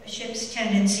of a ship's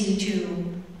tendency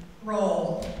to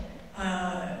roll,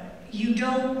 you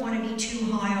don't want to be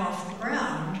too high off the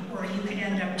ground, or you could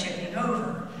end up tipping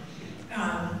over.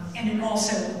 And it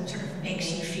also sort of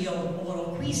makes you feel a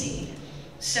little queasy.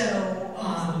 So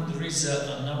there is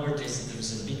nowadays there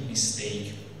is a big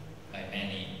mistake by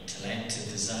many talented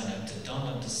designers that don't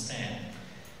understand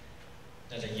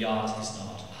that a yacht is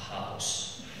not a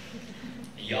house.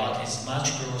 A yacht is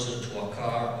much closer to a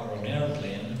car or an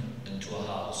airplane than to a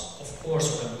house. Of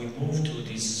course, when we move to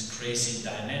these crazy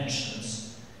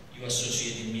dimensions, you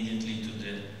associate immediately to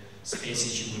the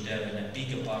spaces you would have in a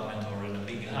big apartment or in a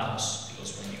big house,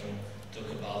 because when you talk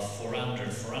about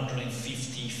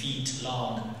 450 feet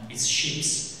long, it's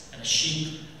ships. And a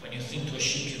ship, when you think to a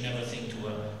ship, you never think to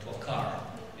a car.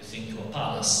 You think to a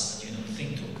palace, but you don't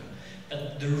think to a car.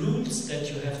 But the rules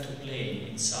that you have to play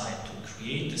inside to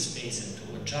create the space and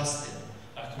to adjust it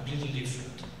are completely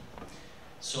different.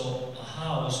 So a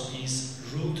house is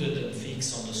rooted and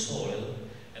fixed on the soil,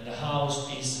 and the house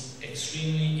is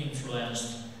extremely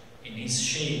influenced in its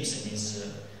shapes and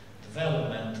its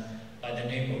development by the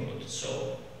neighborhood.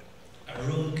 So a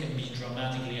room can be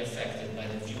dramatically affected by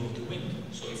the view of the window.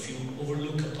 So if you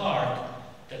overlook a park,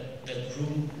 that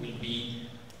room will be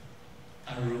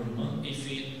a room. If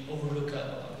you overlook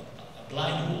a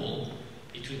blind wall,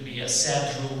 it will be a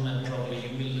sad room, and probably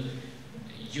you will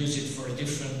use it for a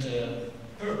different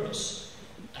purpose.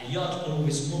 A yacht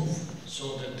always moves,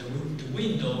 so that the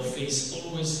window faces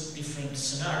always different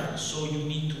scenarios. So you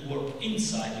need to work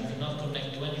inside, you cannot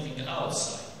connect to anything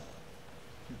outside.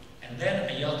 And then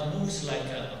a yacht moves like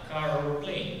a car or a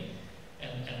plane.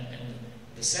 And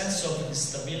the sense of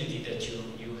instability that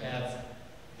you have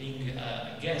being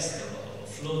a guest of a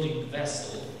floating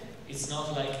vessel, it's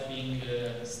not like being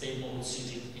stable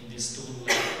seated in this stool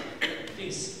like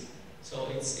this. So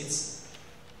it's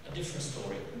a different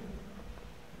story.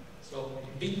 So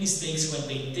big mistakes when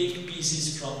they take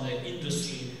pieces from the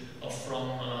industry or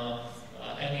from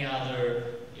any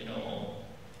other,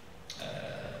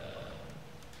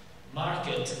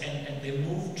 market, and they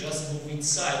just move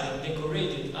inside and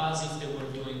decorate it as if they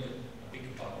were doing a big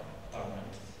apartment.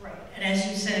 Right, and as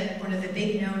you said, one of the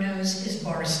big no-nos is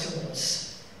bar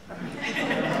stools.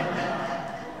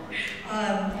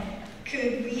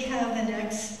 Could we have the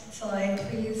next slide,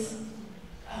 please?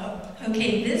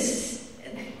 Okay, this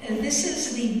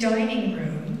is the dining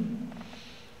room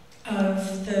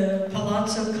of the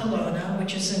Palazzo Colonna,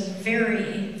 which is a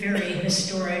very, very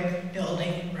historic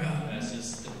building in Rome. This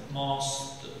is the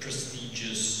most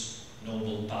prestigious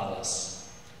noble palace,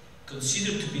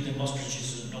 considered to be the most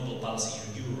prestigious noble palace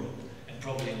in Europe and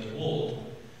probably in the world,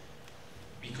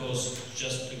 because,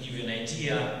 just to give you an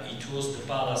idea, it was the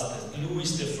palace that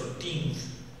Louis XIV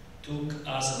took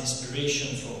as an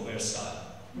inspiration for Versailles.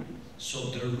 So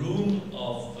the room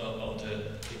of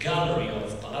the gallery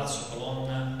of Palazzo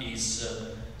Colonna is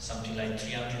something like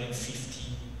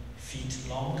 350 feet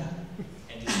long,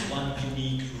 and it's one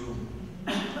unique room.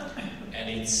 And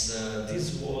it's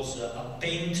this was a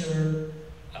painter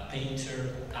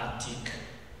attic,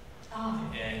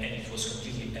 and it was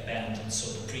completely abandoned.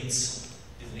 So the prince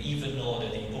didn't even know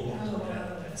that he owned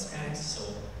that space.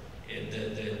 So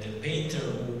the painter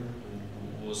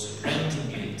who was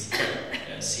renting it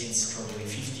since probably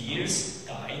 50 years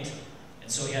died,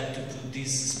 and so he had to put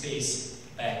this space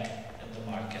back at the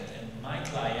market. And my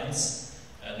clients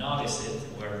noticed it,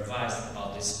 were advised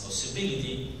about this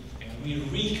possibility, and we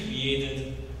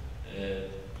recreated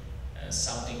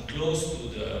something close to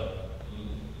the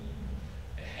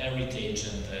heritage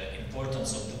and the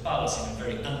importance of the palace in a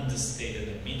very understated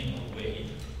and minimal way,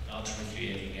 not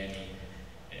recreating any.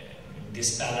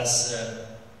 This palace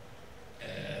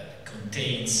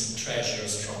contains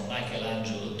treasures from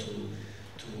Michelangelo to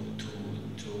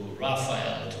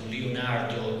Raphael to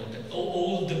Leonardo.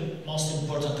 All the most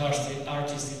important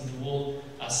artists in the world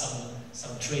are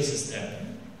some traces there.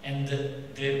 And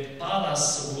the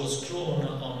palace was grown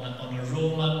on a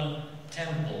Roman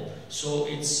temple, so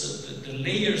it's the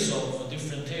layers of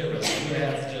different eras. You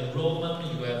have the Roman,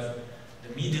 you have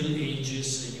the Middle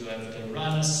Ages, you have the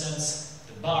Renaissance,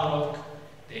 the Baroque,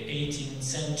 the 18th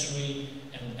century,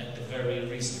 and the very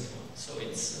recent one. So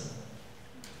it's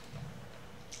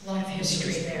a lot of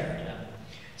history there. Yeah.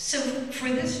 So for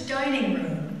this dining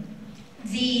room,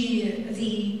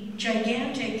 the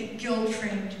gigantic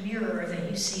gilt-framed mirror that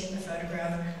you see in the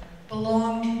photograph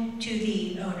belonged to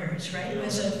the owners, right? It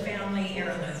was a family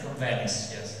heirloom. From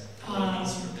Venice, yes.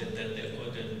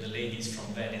 The ladies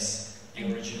from Venice, the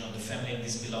origin of the family, and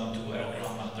this belonged to her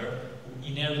grandmother, who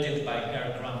inherited by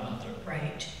her grandmother.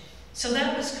 Right. So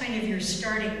that was kind of your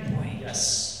starting point.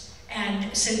 Yes.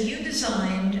 And so you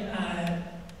designed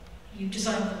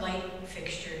the light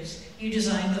fixtures, you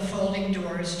designed the folding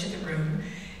doors to the room,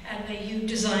 and you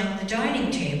designed the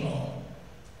dining table.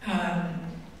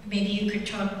 Maybe you could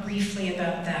talk briefly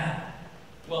about that.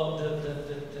 Well,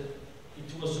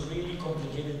 it was really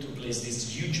complicated to place this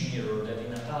huge mirror that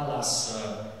in a palace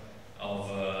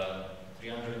of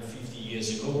 350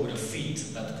 years ago would have fit,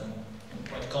 but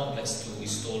quite complex to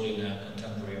install in a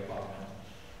contemporary apartment.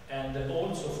 And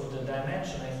also for the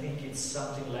dimension, I think it's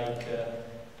something like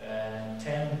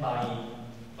 10 by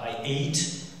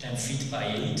 8, 10 feet by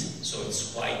 8, so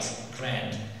it's quite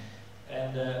grand.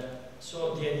 And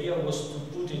so the idea was to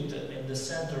put it in the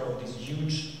center of this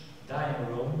huge dining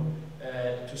room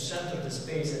to center the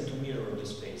space and to mirror the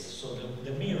space. So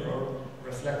the mirror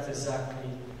reflects exactly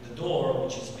the door,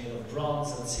 which is made of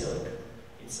bronze and silk.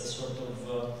 It's a sort of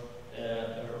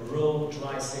raw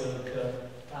dry silk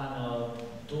panel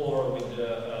door with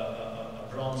a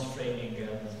bronze framing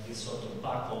and this sort of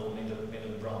buckle made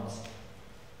of bronze.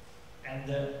 And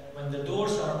when the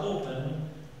doors are open,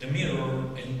 the mirror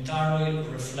entirely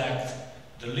reflects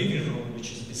the living room,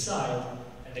 which is beside,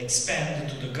 and expand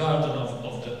to the garden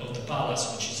of the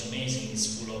palace, which is amazing.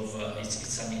 It's full of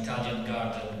it's an Italian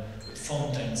garden with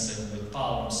fountains and with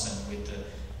palms and with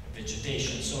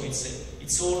vegetation. So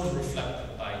it's all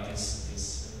reflected by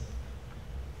this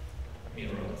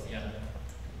mirror. Yeah.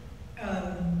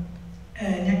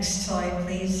 Next slide,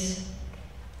 please.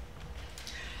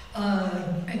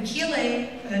 Achille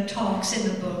talks in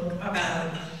the book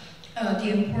about the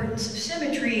importance of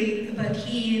symmetry, but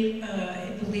he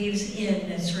believes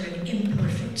in a sort of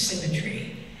imperfect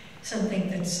symmetry, something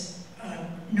that's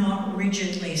not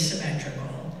rigidly symmetrical.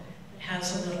 It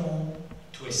has a little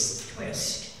twist.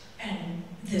 And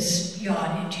this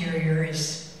yacht interior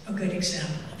is a good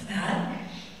example of that.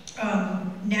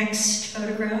 Next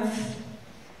photograph,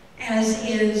 as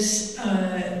is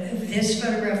this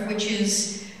photograph, which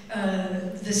is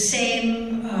the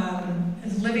same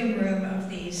living room of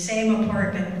the same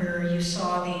apartment where you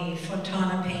saw the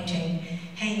Fontana painting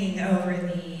hanging over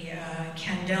the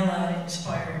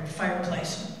candela-inspired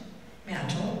fireplace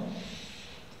mantle.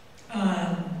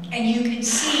 And you can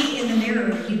see in the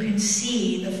mirror, you can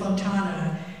see the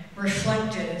Fontana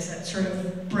reflected as that sort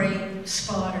of bright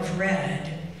spot of red.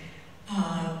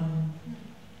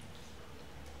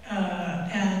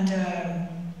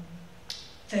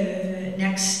 The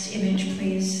next image,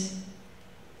 please.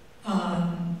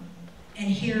 And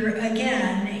here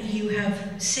again, you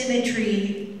have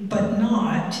symmetry, but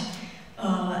not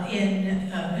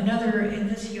in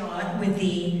this yacht with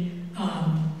the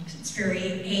it's very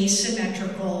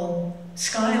asymmetrical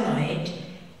skylight,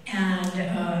 and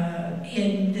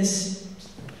in this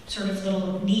sort of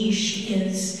little niche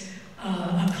is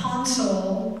a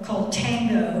console called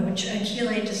Tango, which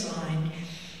Achille designed.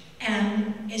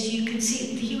 And as you can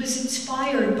see, he was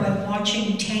inspired by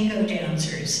watching tango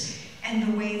dancers and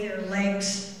the way their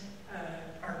legs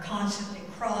are constantly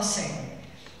crossing.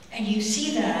 And you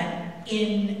see that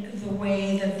in the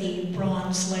way that the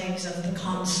bronze legs of the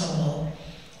console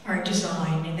are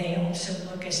designed, and they also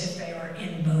look as if they are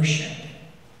in motion.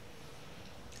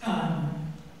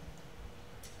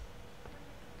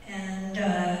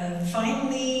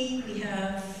 Finally, we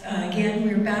have, again,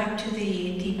 we're back to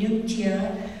the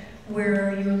nuptia,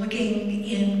 where you're looking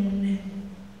in,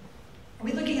 are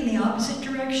we looking in the opposite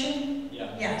direction?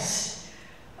 Yeah. Yes.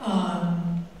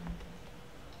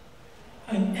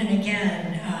 And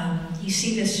again, you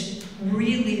see this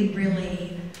really,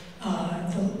 really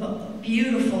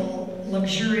beautiful,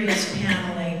 luxurious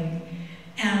paneling.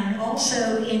 And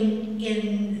also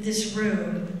in this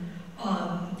room,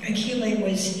 Achille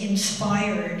was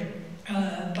inspired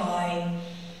by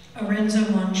Lorenzo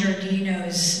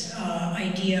Mongiardino's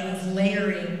idea of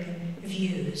layering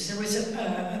views. There was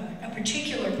a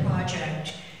particular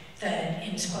project that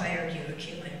inspired you,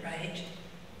 Achille, right?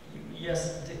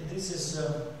 Yes, this is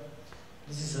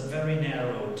a very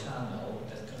narrow tunnel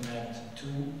that connects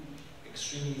two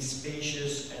extremely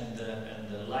spacious and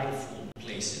delightful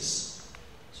places.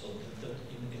 So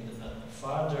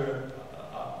farther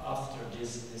after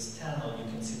this tunnel, you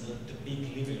can see the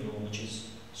big living room, which is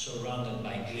surrounded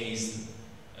by glazed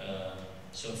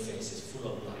surfaces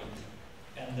full of light.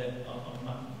 And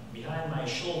behind my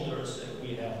shoulders,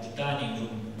 we have the dining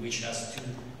room, which has two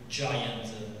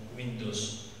giant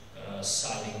windows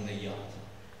siding the yacht.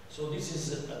 So this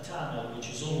is a tunnel, which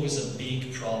is always a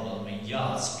big problem in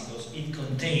yachts because it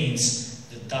contains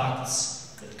the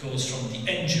ducts that goes from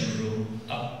the engine room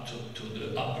up to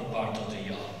the upper part of the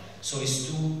yacht. So it's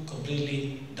two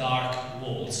completely dark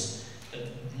walls that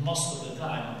most of the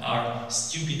time are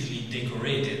stupidly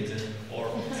decorated or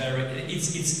very. It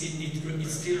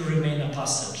still remain a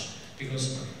passage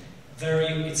because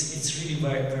it's really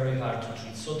very hard to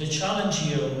treat. So the challenge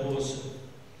here was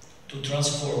to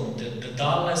transform the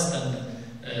dullest and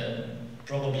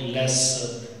probably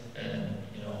less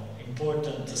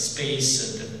important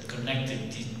space that connected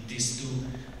these two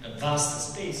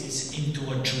vast spaces into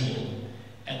a jewel.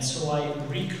 And so I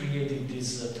recreated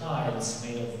these tiles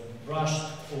made of brushed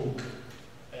oak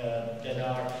that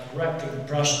are erecting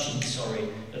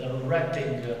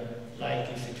like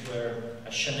if it were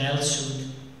a Chanel suit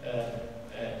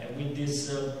with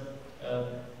this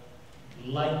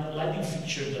lighting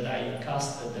fixture that I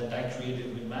casted, that I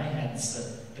created with my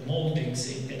hands. The moldings,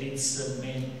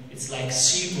 it's like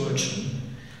sea urchin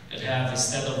that have,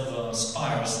 instead of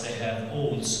spires, they have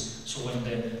holes. So when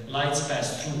the lights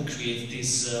pass through, create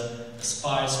these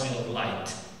spires made of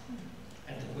light.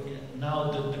 And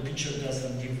now the picture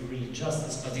doesn't give really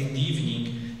justice, but in the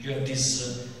evening you have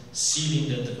this ceiling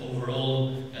that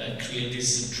overall create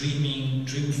this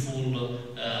dreamful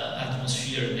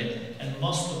atmosphere. And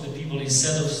most of the people,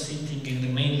 instead of sitting in the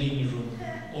main living room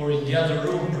or in the other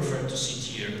room, prefer to sit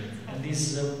here. And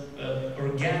this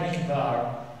organic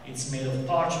bar, it's made of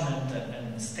parchment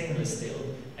and stainless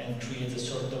steel, and create a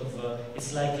sort of,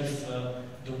 it's like if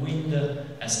the wind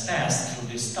has passed through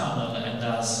this tunnel and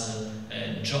has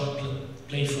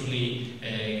playfully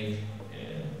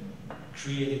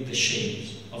created the shape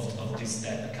of this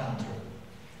counter.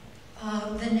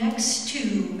 The next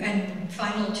two and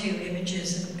final two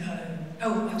images,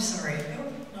 I'm sorry,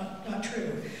 not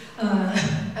true.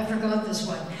 I forgot this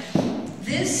one.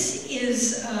 This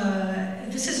is a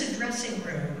dressing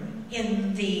room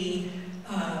in the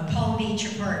Palm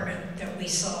Beach apartment that we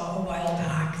saw a while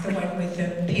back, the one with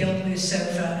the pale blue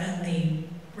sofa and the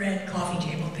red coffee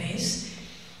table base.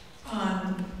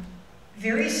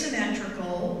 Very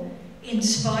symmetrical,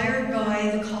 inspired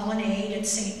by the colonnade at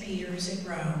St. Peter's in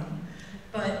Rome,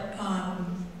 but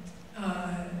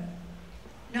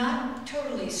not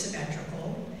totally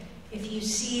symmetrical. If you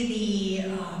see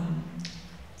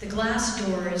the glass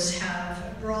doors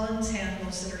have bronze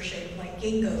handles that are shaped like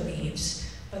ginkgo leaves,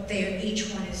 but each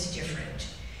one is different.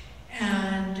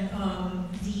 And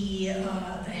the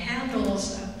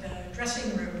handles of the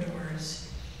dressing room doors,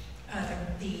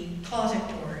 the closet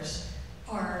doors,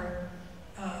 are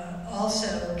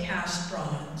also cast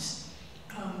bronze.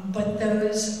 But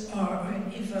those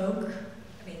evoke.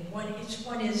 I mean,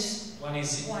 one is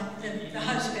the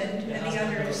husband, and the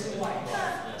other is the wife.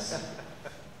 Yes.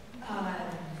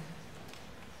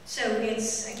 So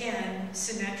it's, again,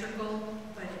 symmetrical,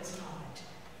 but it's not.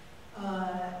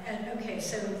 And okay,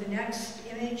 so the next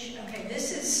image, okay,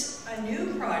 this is a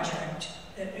new project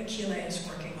that Achille is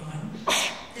working on.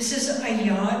 This is a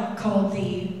yacht called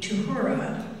the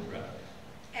Tuhura,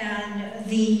 and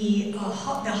the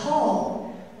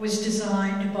hull was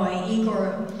designed by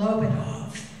Igor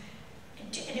Lobanov.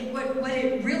 And what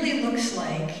it really looks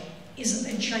like is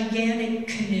a gigantic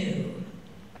canoe.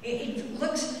 It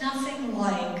looks nothing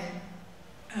like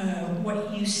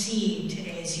what you see in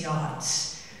today's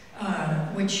yachts,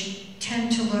 which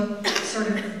tend to look sort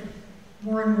of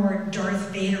more and more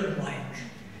Darth Vader-like.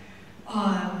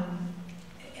 And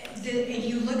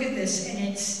you look at this, and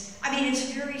it's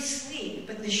very sleek,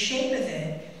 but the shape of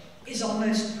it is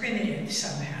almost primitive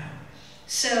somehow.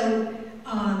 So,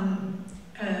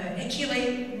 Achille,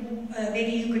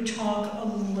 maybe you could talk a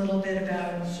little bit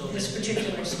about this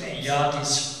particular space. The yacht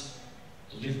is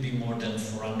a little bit more than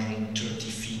 430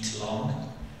 feet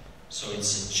long, so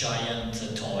it's a giant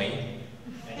toy,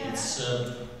 and it's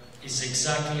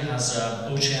exactly as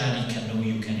an oceanic canoe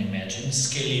you can imagine.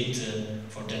 Scale it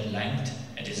for that length,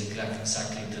 and it's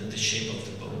exactly the shape of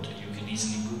the boat. You can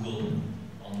easily Google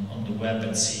on the web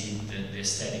and see the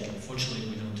aesthetic. Unfortunately,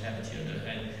 we don't have it here.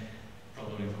 I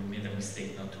probably we made a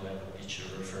mistake not to have a picture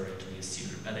referring to the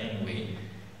exterior. But anyway,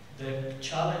 the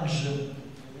challenge and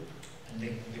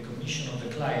the commission of the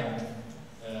client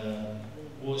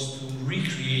was to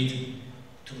recreate,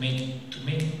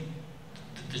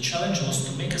 the challenge was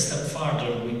to make a step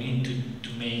farther. We need to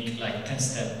make like 10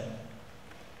 steps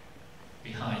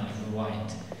behind,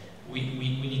 rewind. We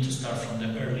need to start from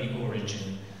the early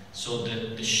origin. So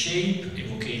the shape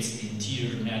evocates the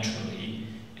interior naturally,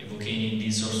 evocating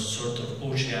this sort of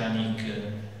oceanic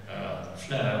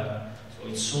flair. So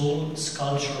it's all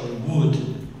sculptural wood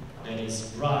that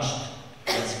is brushed,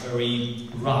 that's very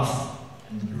rough,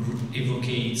 and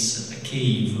evocates a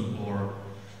cave or,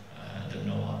 I don't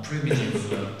know, a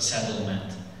primitive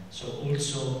settlement. So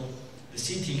also the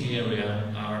seating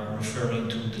area are referring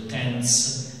to the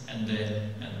tents and the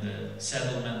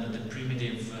settlement that the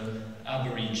primitive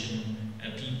Aborigine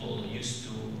people used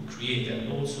to create,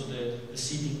 and also the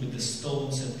seating with the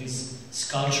stones and these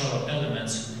sculptural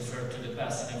elements refer to the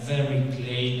past in a very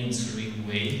plain and serene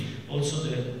way. Also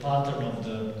the pattern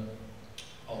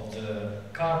of the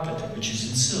carpet, which is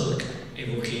in silk,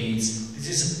 evocates,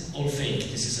 this is all fake,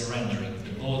 this is a rendering.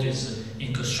 The boat is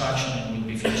in construction and will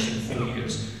be finished in 4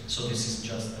 years, so this is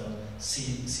just a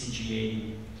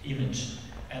CGA image.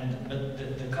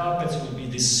 But the carpets will be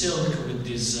this silk with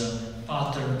this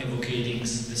pattern evocating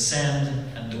the sand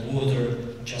and the water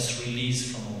just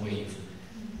released from a wave.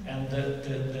 And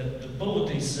the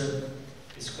boat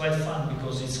is quite fun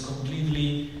because it's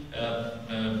completely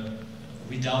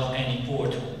without any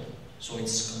porthole. So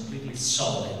it's completely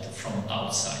solid from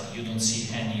outside. You don't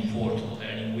see any porthole,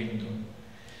 any window.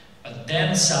 But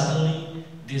then suddenly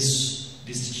this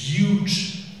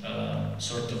huge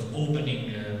sort of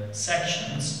opening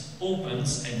sections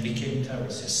opens and became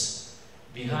terraces.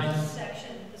 Behind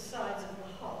section, the sides of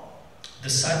the hull. The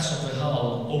sides of the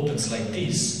hull opens like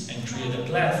this and create a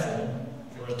platform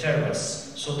for a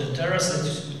terrace. So the terrace,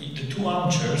 the two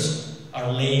armchairs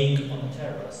are laying on a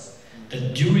terrace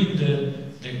that during the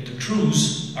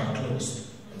cruise are closed.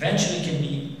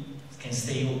 Eventually can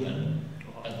stay open,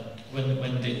 but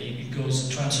when it goes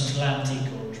transatlantic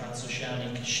or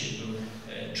transoceanic ship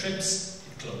trips,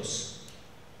 it closes.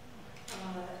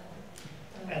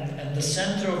 And the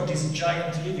center of this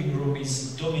giant living room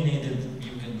is dominated,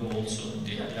 you can go also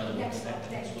the other one as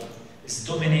well. It's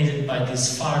dominated by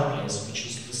this fireplace, which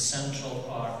is the central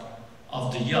part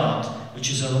of the yacht, which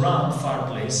is a round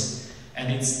fireplace,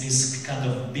 and it's this kind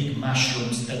of big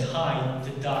mushrooms that hide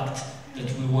the duct that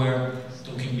we were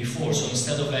talking before. So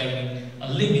instead of having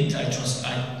a limit, I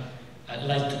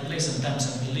like to play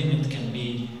sometimes, and the limit can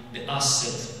be the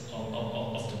asset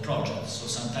of the project. So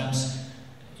sometimes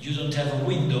you don't have a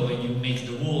window and you make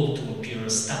the wall to appear a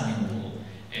standing wall.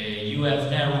 You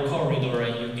have narrow corridor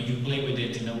and you play with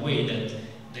it in a way that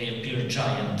they appear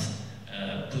giant,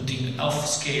 putting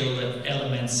off-scale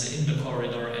elements in the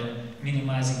corridor and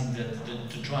minimizing the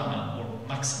drama or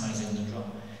maximizing the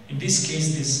drama. In this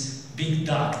case, this big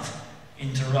duct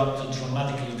interrupted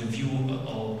dramatically the view of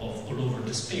all over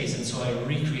the space, and so I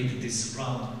recreated this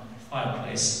round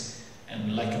fireplace,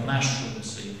 and like a mushroom,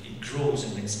 so it grows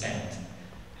and expands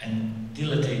and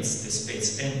dilates the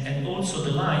space. And also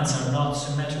the lines are not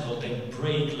symmetrical, they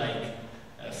break like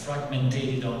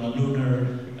fragmented on a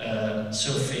lunar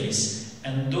surface.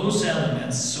 And those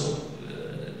elements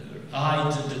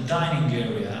hide the dining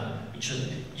area, which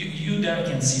you there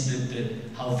can see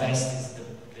how vast is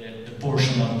the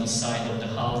portion on the side of the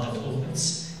hull that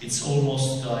opens. It's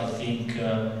almost, I think,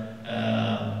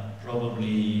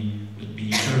 probably would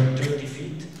be 30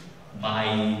 feet by,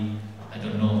 I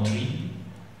don't know, 3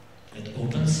 that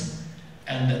opens.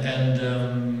 And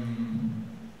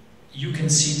you can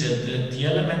see that the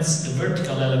elements, the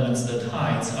vertical elements that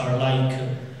hides are like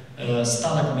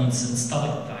stalagmites and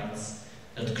stalactites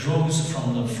that grows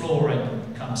from the floor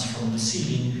and comes from the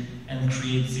ceiling and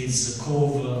creates this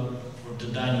cove for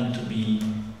the dining to be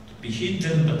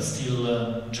hidden but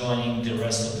still joining the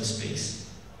rest of the space.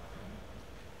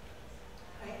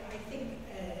 I think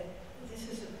this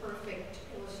is a perfect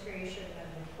illustration of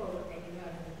a quote maybe out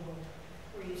of the book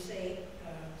where you say,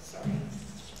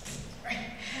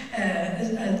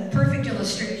 a perfect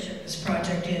illustration this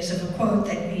project is of a quote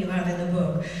that you have in the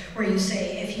book where you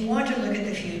say, if you want to look at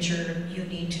the future, you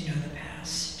need to know the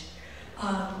past.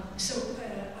 So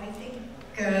I think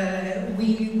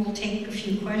we will take a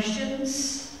few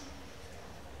questions.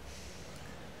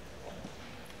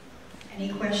 Any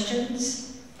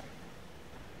questions?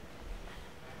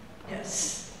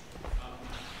 Yes.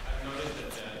 I've noticed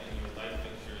that in your light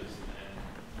fixtures, and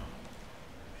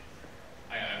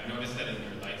I've noticed that in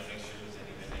your light fixtures and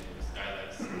even in your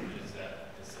skylights, there's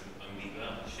this amoeba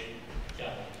shape.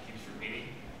 Yeah. It keeps repeating.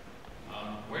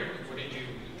 Where did you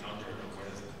encounter it? Where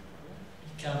is it?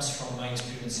 It comes from my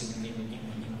experience in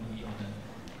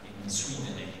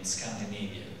Sweden and in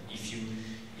Scandinavia. If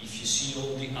you see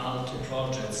all the alto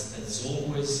projects, there's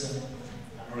always an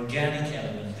organic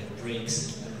element that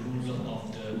breaks the rule of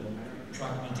the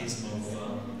pragmatism of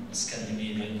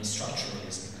Scandinavian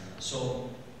structuralism. So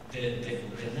the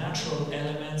natural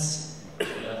elements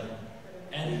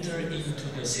enter into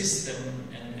the system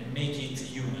and make it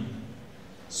human.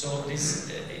 So this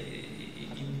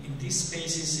in these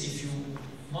spaces, if you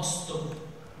most of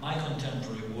my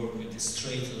contemporary work with the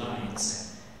straight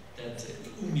lines that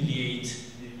humiliate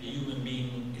the human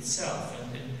being itself,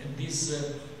 and these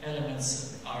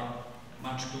elements are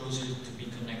much closer to be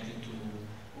connected to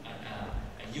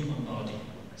a human body.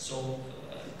 So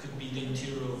it could be the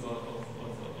interior of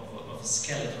a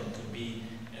skeleton, could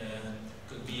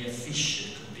be a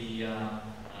fish, it could be an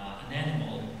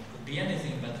animal, could be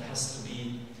anything, but it has to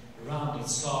be rounded,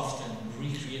 soft, and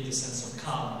recreate a sense of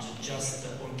calm that just the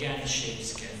organic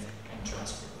shapes can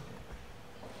transfer.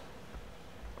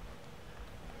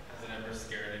 Has it ever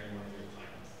scared any one of your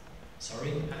clients?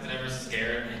 Sorry? Has it ever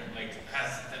scared, like,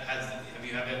 have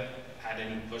you ever had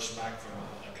any pushback from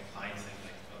like a client saying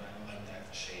like, oh, I don't like that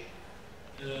shape?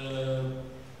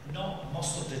 No,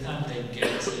 most of the time they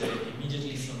get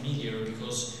immediately familiar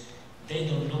because they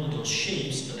don't know those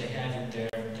shapes, but they have in their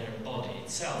body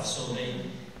itself. So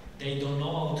they don't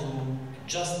know how to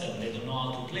adjust them, they don't know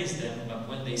how to place them, but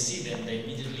when they see them, they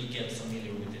immediately get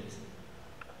familiar with it.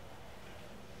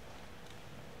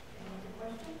 Any other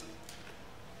questions?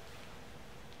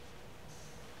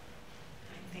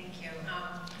 Thank you.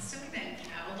 Assuming that you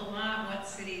traveled a lot, what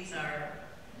cities are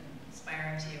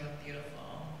inspiring to you with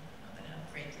beautiful, that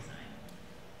have great design?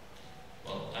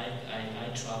 Well,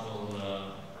 I travel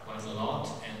quite a lot,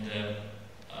 and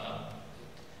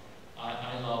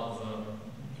I love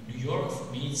New York.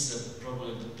 For me, it's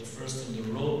probably the first in the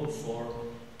row for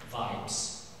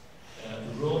vibes.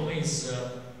 Rome is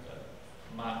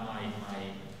my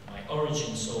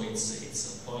origin, so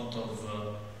it's a point of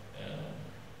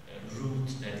root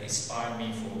that inspired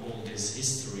me for all this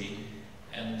history.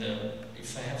 And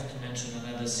if I have to mention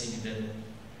another city that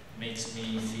makes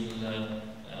me feel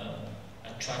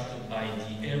attracted by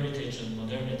the heritage and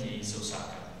modernity, is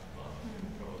Osaka. Well,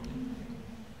 probably.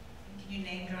 Can you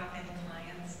name drop any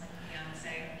clients like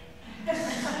Beyonce?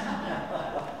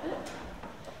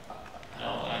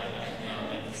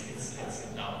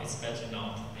 No, it's better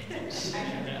not.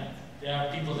 There are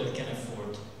people that can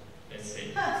afford, let's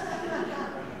say.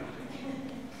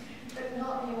 But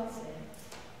not Beyonce.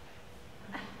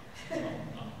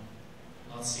 No,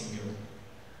 not singer.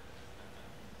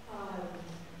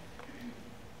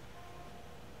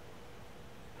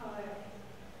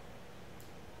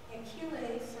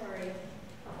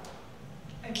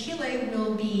 Achille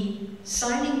will be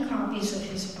signing copies of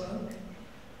his book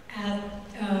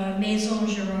at Maison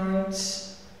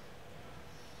Girard's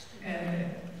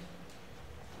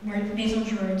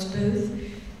booth,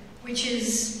 which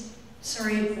is,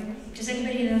 sorry, does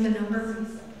anybody know the number?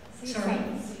 Sorry,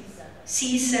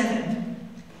 C7.